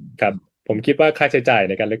ครับผมคิดว่าค่าใช้จ่าย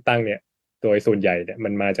ในการเลือกตั้งเนี่ยโดยส่วนใหญ่เนี่ยมั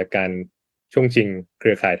นมาจากการช่วงชิงเค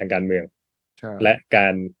รือข่ายทางการเมืองและกา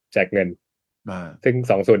รแจกเงินซึ่ง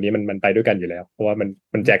สองส่วนนี้มันไปด้วยกันอยู่แล้วเพราะว่า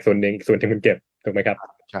มันแจกส่วนหนึ่งส่วนที่มันเก็บถูกไหมครับ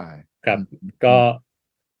ใช่ครับก็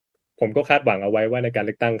ผมก็คาดหวังเอาไว้ว่าในการเ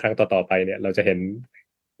ลือกตั้งครั้งต่อๆไปเนี่ยเราจะเห็น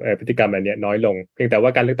พฤติกรรมแบบนี้น้อยลงเพียงแต่ว่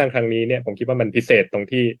าการเลือกตั้งครั้งนี้เนี่ยผมคิดว่ามันพิเศษตรง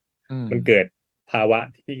ที่มันเกิดภาวะ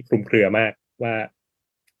ที่คลุมเครือมากว่า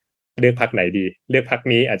เลือกพรรคไหนดีเลือกพรรค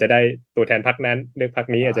นี้อาจจะได้ตัวแทนพรรคนั้นเลือกพรรค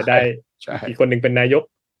นี้อาจจะได้อีกคนหนึ่งเป็นนายก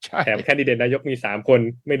แถมแคนดิเดตนายกมี3คน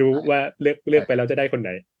ไม่รู้ว่าเลือกไปแล้วจะได้คนไห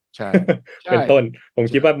นเป็นต้นผม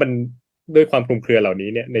คิดว่ามันด้วยความคลุมเครือเหล่านี้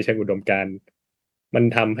เนี่ยในเชิงอุดมการณ์มัน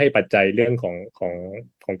ทำให้ปัจจัยเรื่องข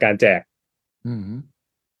องการแจก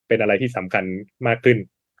เป็นอะไรที่สำคัญมากขึ้น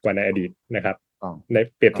กว่าในอดีตนะครับใน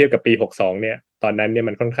เปรียบเทียบกับปี62เนี่ยตอนนั้นเนี่ย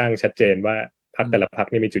มันค่อนข้างชัดเจนว่าพรรคแต่ละพรรค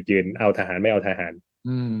นี่มีจุดยืนเอาทหารไม่เอาทหาร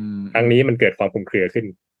ครั้งนี้มันเกิดความคลุมเครือขึ้น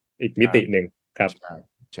อีกมิติหนึ่งครับ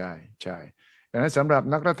ใช่ดังนั้นสำหรับ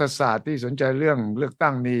นักรัฐศาสตร์ที่สนใจเรื่องเลือก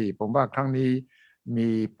ตั้งนี้ผมว่าครั้งนี้มี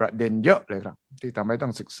ประเด็นเยอะเลยครับที่ทำให้ต้อ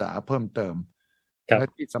งศึกษาเพิ่มเติมและ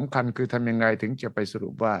ที่สำคัญคือทำยังไงถึงจะไปสรุ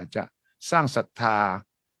ปว่าจะสร้างศรัทธา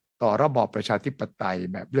ต่อระบอบประชาธิปไตย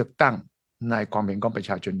แบบเลือกตั้งในความเห็นของประ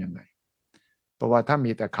ชาชนยังไงเพราะว่าถ้า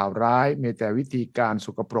มีแต่ข่าวร้ายมีแต่วิธีการส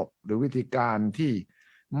กปรกหรือวิธีการที่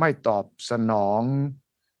ไม่ตอบสนอง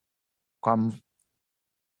ความ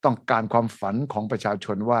ต้องการความฝันของประชาช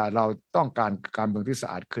นว่าเราต้องการการเมืองที่สะ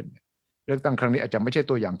อาดขึ้นเลือกตั้งครั้งนี้อาจจะไม่ใช่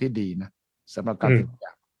ตัวอย่างที่ดีนะสำหรับการ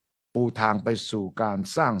ปูทางไปสู่การ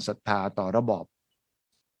สร้างศรัทธาต่อระบอบ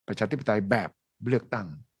ประชาธิปไตยแบบเลือกตั้ง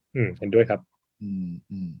เห็นด้วยครับ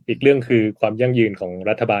อีกเรื่องคือความยั่งยืนของ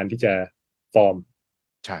รัฐบาลที่จะฟอร์ม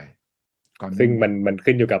ใช่ซึ่งมัน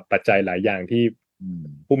ขึ้นอยู่กับปัจจัยหลายอย่างที่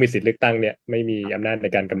ผู้มีสิทธิ์เลือกตั้งเนี่ยไม่มีอำนาจใน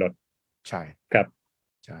การกำหนดใช่ครับ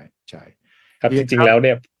ใช่ครับจริงๆแล้วเ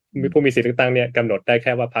นี่ยผู้มีสิทธิ์เลือกตั้งเนี่ยกำหนดได้แ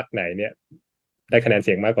ค่ว่าพรรคไหนเนี่ยได้คะแนนเ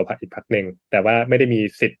สียงมากกว่าพรรคอีกพรรคหนึ่งแต่ว่าไม่ได้มี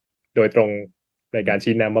สิทธิ์โดยตรงในการ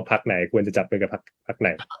ชี้นำว่าพรรคไหนควรจะจับมือกับพรรคไหน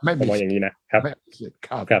ผมมองอย่างนี้นะครับไม่มีสิทธิ์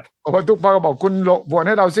ครับเพราะว่าทุกพรรคก็บอกคุณโหวตใ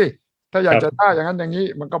ห้เราสิถ้าอยากจะได้อย่างนั้นอย่างนี้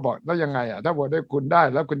มันก็บอกแล้วยังไงถ้าโหวตได้คุณได้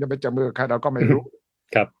แล้วคุณจะไปจับมือใครเราก็ไม่รู้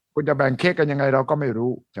ครับคุณจะแบ่งเค้กกันยังไงเราก็ไม่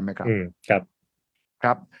รู้ใช่ไหมครับค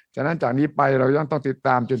รับฉะนั้นจากนี้ไปเรายังต้องติดต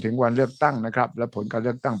ามจนถึงวันเลือกตั้งนะครับและผลการเ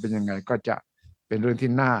ลือกตั้งเป็นยังไงก็จะเป็นเรื่อง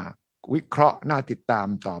ที่น่าวิเคราะห์น่าติดตาม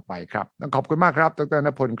ต่อไปครับต้องขอบคุณมากครับดร.ณ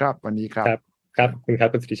พลครับวันนี้ครับครับขอบคุณครับ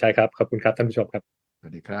คุณสุทธิชัยครับขอบคุณครับท่านผู้ชมครับสวั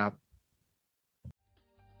สดีครับ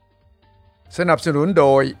สนับสนุนโด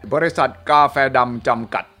ยบริษัทกาแฟดำจ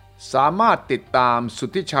ำกัดสามารถติดตามสุท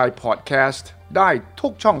ธิชัย Podcast ได้ทุ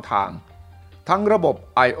กช่องทางทั้งระบบ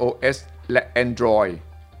iOS และ Android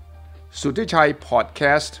สุทธิชัย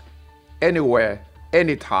Podcast Anywhere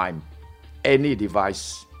Anytime Any Device